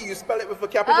Barbados is B. You spell it with a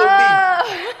capital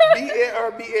B.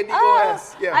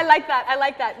 B-A-R-B-A-D-O-S. Yeah. I like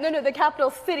that. No, the capital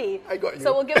city. I got you.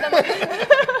 So we'll give them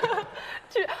a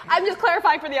I'm just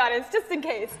clarifying for the audience, just in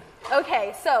case.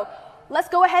 Okay, so let's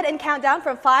go ahead and count down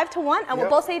from 5 to 1, and we'll Yep.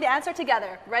 both say the answer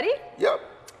together. Ready? Yep.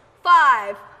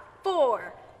 5,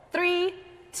 4, 3,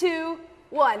 2,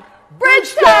 1.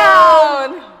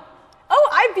 Bridgetown!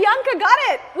 Oh, Bianca got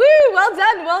it. Woo, well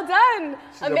done.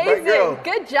 She's a bright girl. Amazing.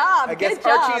 Good job. I guess Good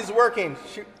job. Archie is working.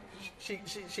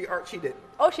 She Archied it.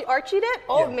 Oh, she Archied it?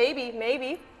 Oh, Yeah.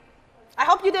 maybe. I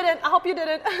hope you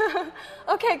didn't.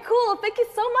 Okay, cool. Thank you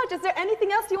so much. Is there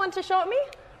anything else you want to show me?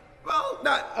 Well,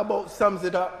 that about sums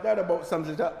it up.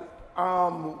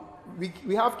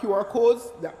 We have QR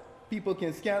codes that people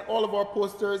can scan. All of our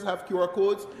posters have QR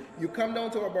codes. You come down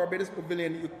to our Barbados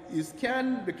Pavilion, you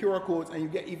scan the QR codes, and you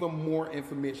get even more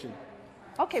information.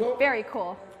 Okay, So- very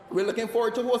cool. We're looking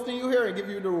forward to hosting you here and give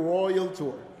you the royal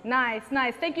tour. Nice.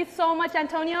 Thank you so much,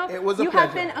 Antonio. It was a You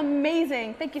have pleasure. been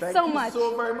amazing. Thank you Thank so you much.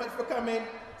 so very much for coming.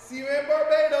 See you in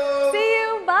Barbados. See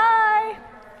you. Bye.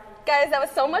 Guys, that was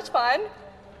so much fun.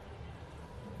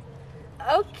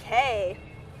 Okay.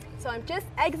 So I'm just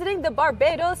exiting the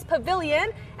Barbados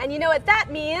Pavilion, and you know what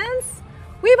that means?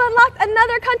 We've unlocked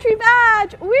another country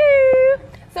badge. Woo!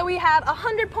 So we have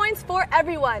 100 points for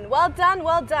everyone. Well done,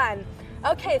 well done.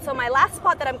 Okay, so my last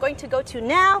spot that I'm going to go to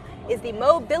now is the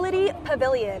Mobility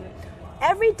Pavilion.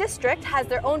 Every district has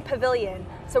their own pavilion.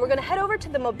 So we're gonna head over to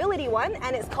the mobility one,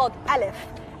 and it's called Alif.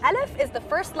 Alif is the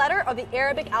first letter of the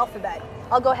Arabic alphabet.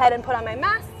 I'll go ahead and put on my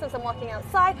mask since I'm walking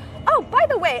outside. Oh, by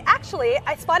the way, actually,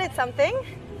 I spotted something.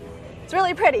 It's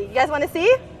really pretty. You guys wanna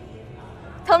see?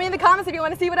 Tell me in the comments if you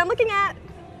wanna see what I'm looking at.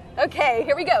 Okay,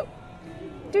 here we go.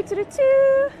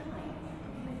 Doo-doo-doo-doo.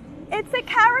 It's a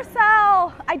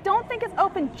carousel. I don't think it's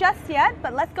open just yet,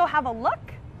 but let's go have a look.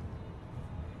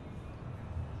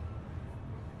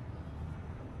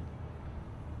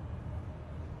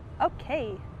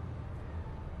 Okay.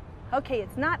 Okay,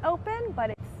 it's not open,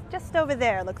 but it's just over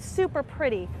there. It looks super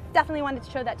pretty. Definitely wanted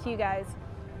to show that to you guys.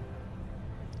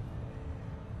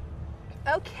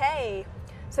 Okay,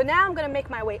 so now I'm gonna make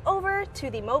my way over to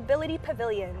the Mobility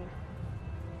Pavilion.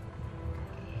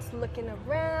 Just looking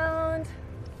around.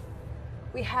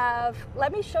 We have,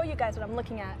 let me show you guys what I'm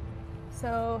looking at.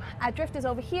 So Adrift is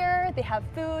over here. They have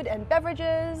food and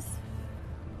beverages.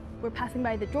 We're passing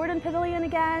by the Jordan Pavilion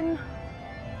again.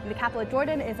 And the capital of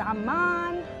Jordan is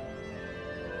Amman.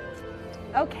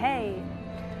 Okay,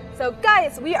 so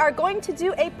guys, we are going to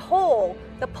do a poll.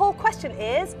 The poll question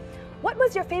is, what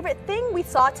was your favorite thing we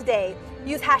saw today?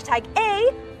 Use hashtag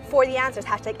A for the answers.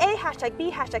 Hashtag A, hashtag B,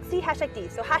 hashtag C, hashtag D.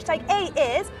 So hashtag A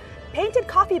is painted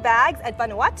coffee bags at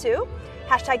Vanuatu.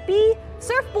 Hashtag B,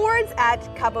 surfboards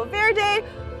at Cabo Verde.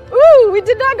 Ooh, we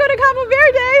did not go to Cabo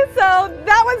Verde, so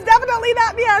that one's definitely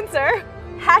not the answer.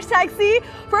 Hashtag C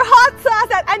for hot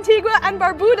sauce at Antigua and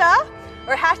Barbuda.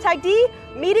 Or hashtag D,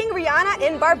 meeting Rihanna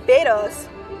in Barbados.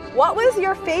 What was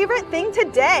your favorite thing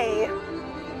today?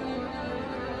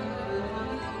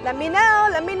 Let me know,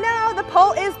 the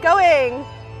poll is going.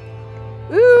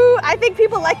 Ooh, I think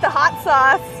people like the hot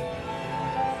sauce.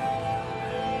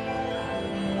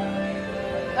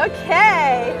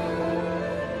 Okay.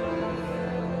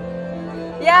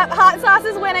 Yep, hot sauce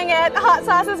is winning it. Hot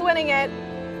sauce is winning it.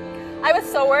 I was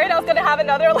so worried I was gonna have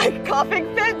another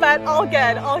coughing fit, but all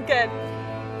good, all good.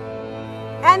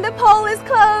 And the poll is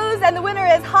closed, and the winner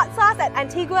is hot sauce at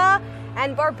Antigua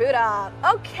and Barbuda.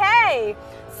 Okay,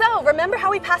 so remember how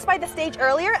we passed by the stage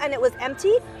earlier and it was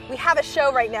empty? We have a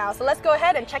show right now, so let's go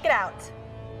ahead and check it out.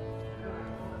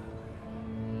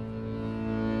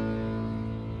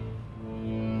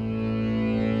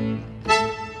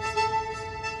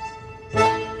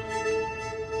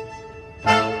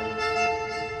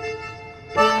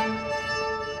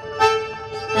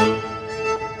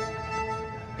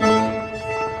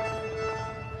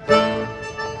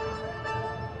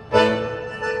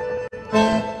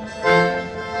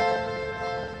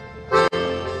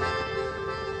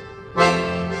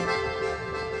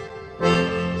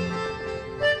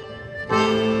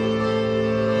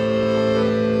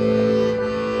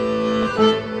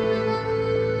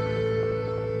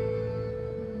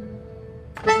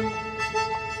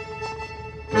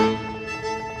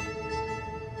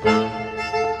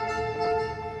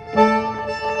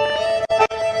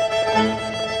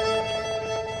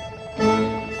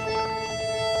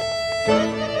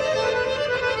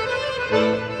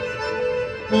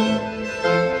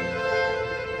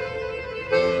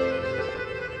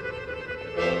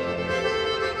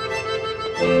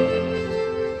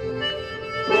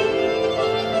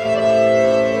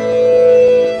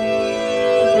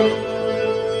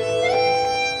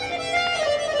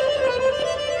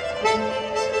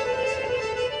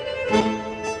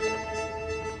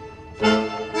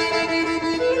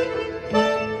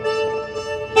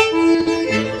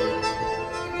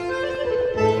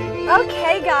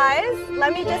 Okay guys,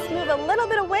 let me just move a little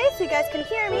bit away so you guys can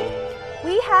hear me.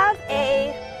 We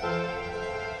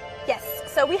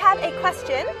have a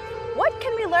question. What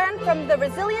can we learn from the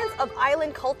resilience of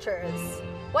island cultures?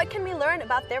 What can we learn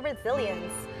about their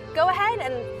resilience? Go ahead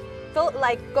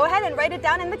and write it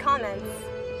down in the comments.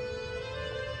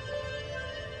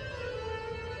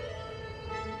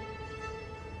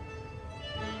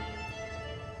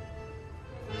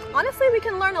 Honestly, we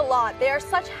can learn a lot. They are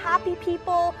such happy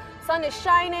people. Sun is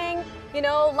shining, you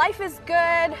know, life is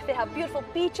good. They have beautiful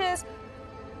beaches.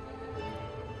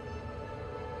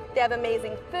 They have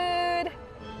amazing food.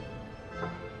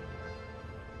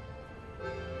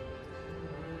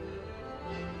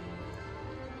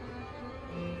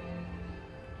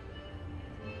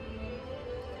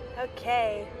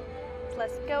 Okay, so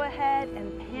let's go ahead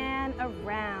and pan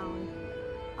around.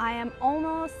 I am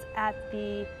almost at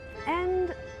the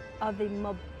end of the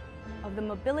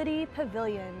Mobility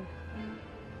Pavilion.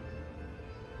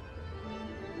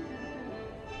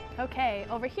 Okay,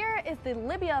 over here is the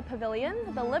Libya Pavilion.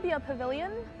 The Libya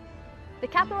Pavilion. The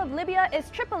capital of Libya is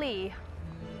Tripoli.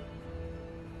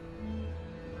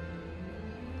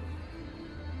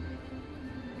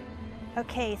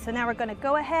 Okay, so now we're going to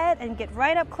go ahead and get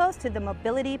right up close to the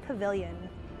Mobility Pavilion.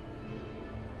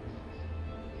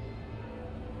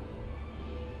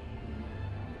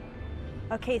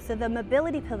 Okay, so the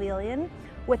Mobility Pavilion,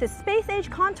 with its space-age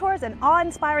contours and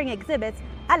awe-inspiring exhibits,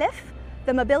 Aleph,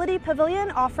 the Mobility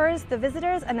Pavilion offers the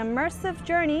visitors an immersive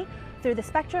journey through the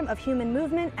spectrum of human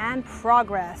movement and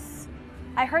progress.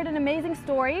 I heard an amazing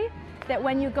story that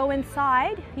when you go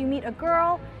inside, you meet a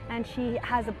girl and she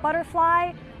has a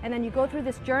butterfly, and then you go through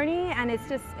this journey, and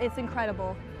it's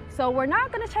incredible. So we're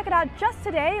not going to check it out just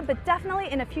today, but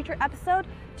definitely in a future episode.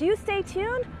 Do stay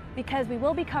tuned because we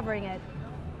will be covering it.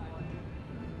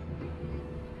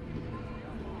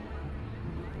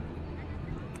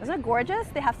 Isn't it gorgeous?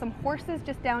 They have some horses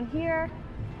just down here,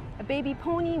 a baby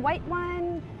pony, white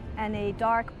one, and a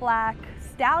dark black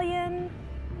stallion.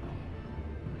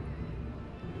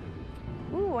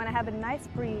 Ooh, and I have a nice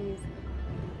breeze.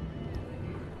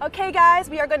 Okay guys,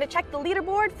 we are going to check the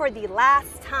leaderboard for the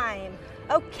last time.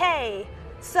 Okay,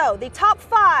 so the top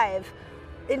 5.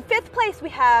 In 5th place we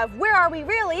have Where Are We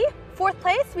Really? 4th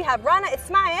place we have Rana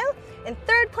Ismail. In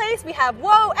 3rd place we have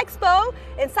Whoa Expo.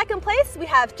 In 2nd place we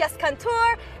have Jess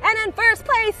Cantor. And in 1st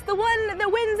place, the one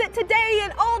that wins it today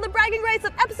and all the bragging rights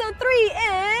of episode 3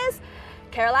 is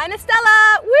Carolina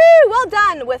Stella. Woo! Well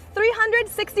done with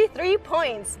 363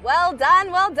 points. Well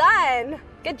done, well done.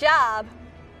 Good job.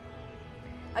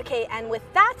 Okay, and with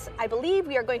that, I believe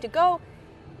we are going to go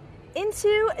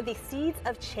into the Seeds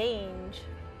of Change.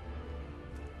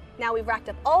 Now we've racked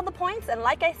up all the points, and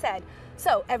like I said,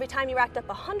 so every time you racked up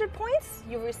 100 points,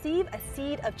 you receive a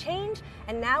seed of change,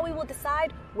 and now we will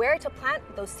decide where to plant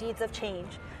those seeds of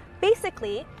change.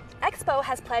 Basically, Expo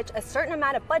has pledged a certain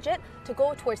amount of budget to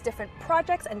go towards different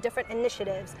projects and different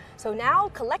initiatives. So now,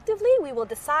 collectively, we will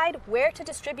decide where to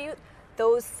distribute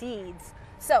those seeds.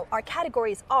 So our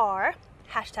categories are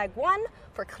 #1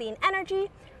 for clean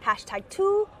energy,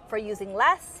 #2 for using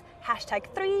less,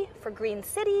 #3 for green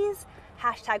cities,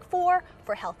 #4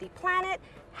 for healthy planet,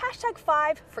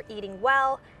 #5 for eating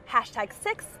well,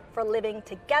 #6 for living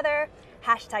together,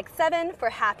 #7 for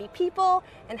happy people,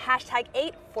 and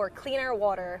 #8 for cleaner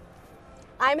water.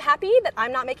 I'm happy that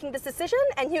I'm not making this decision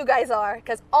and you guys are,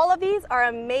 because all of these are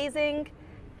amazing,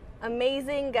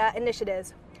 amazing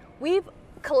initiatives. We've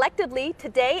collectively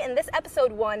today in this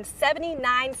episode won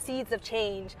 79 seeds of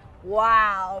change.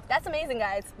 Wow, that's amazing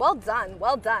guys. Well done,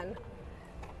 well done.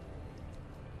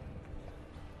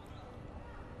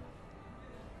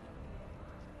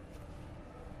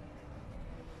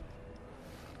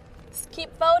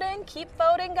 Keep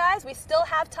voting guys. We still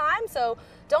have time, so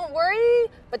don't worry,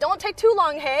 but don't take too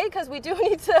long, hey, because we do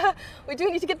need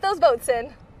to get those votes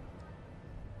in.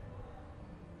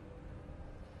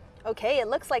 Okay, it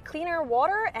looks like cleaner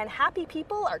water and happy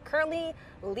people are currently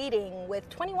leading with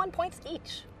 21 points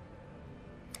each.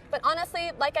 But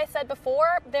honestly, like I said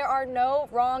before, there are no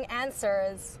wrong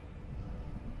answers.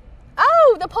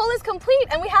 Oh, the poll is complete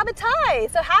and we have a tie.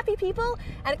 So happy people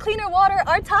and cleaner water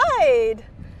are tied.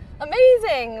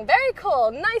 Amazing, very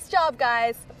cool, nice job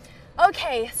guys.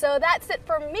 Okay, so that's it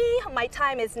for me. My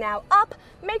time is now up.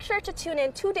 Make sure to tune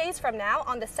in 2 days from now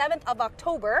on the 7th of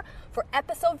October for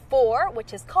episode 4,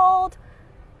 which is called,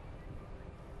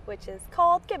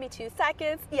 give me 2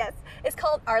 seconds. Yes, it's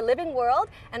called Our Living World,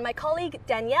 and my colleague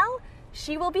Danielle,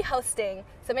 she will be hosting.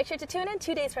 So make sure to tune in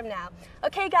 2 days from now.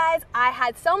 Okay guys, I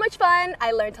had so much fun.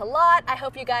 I learned a lot. I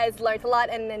hope you guys learned a lot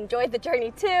and enjoyed the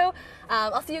journey too.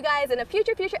 I'll see you guys in a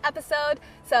future episode.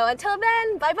 So until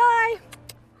then, bye-bye.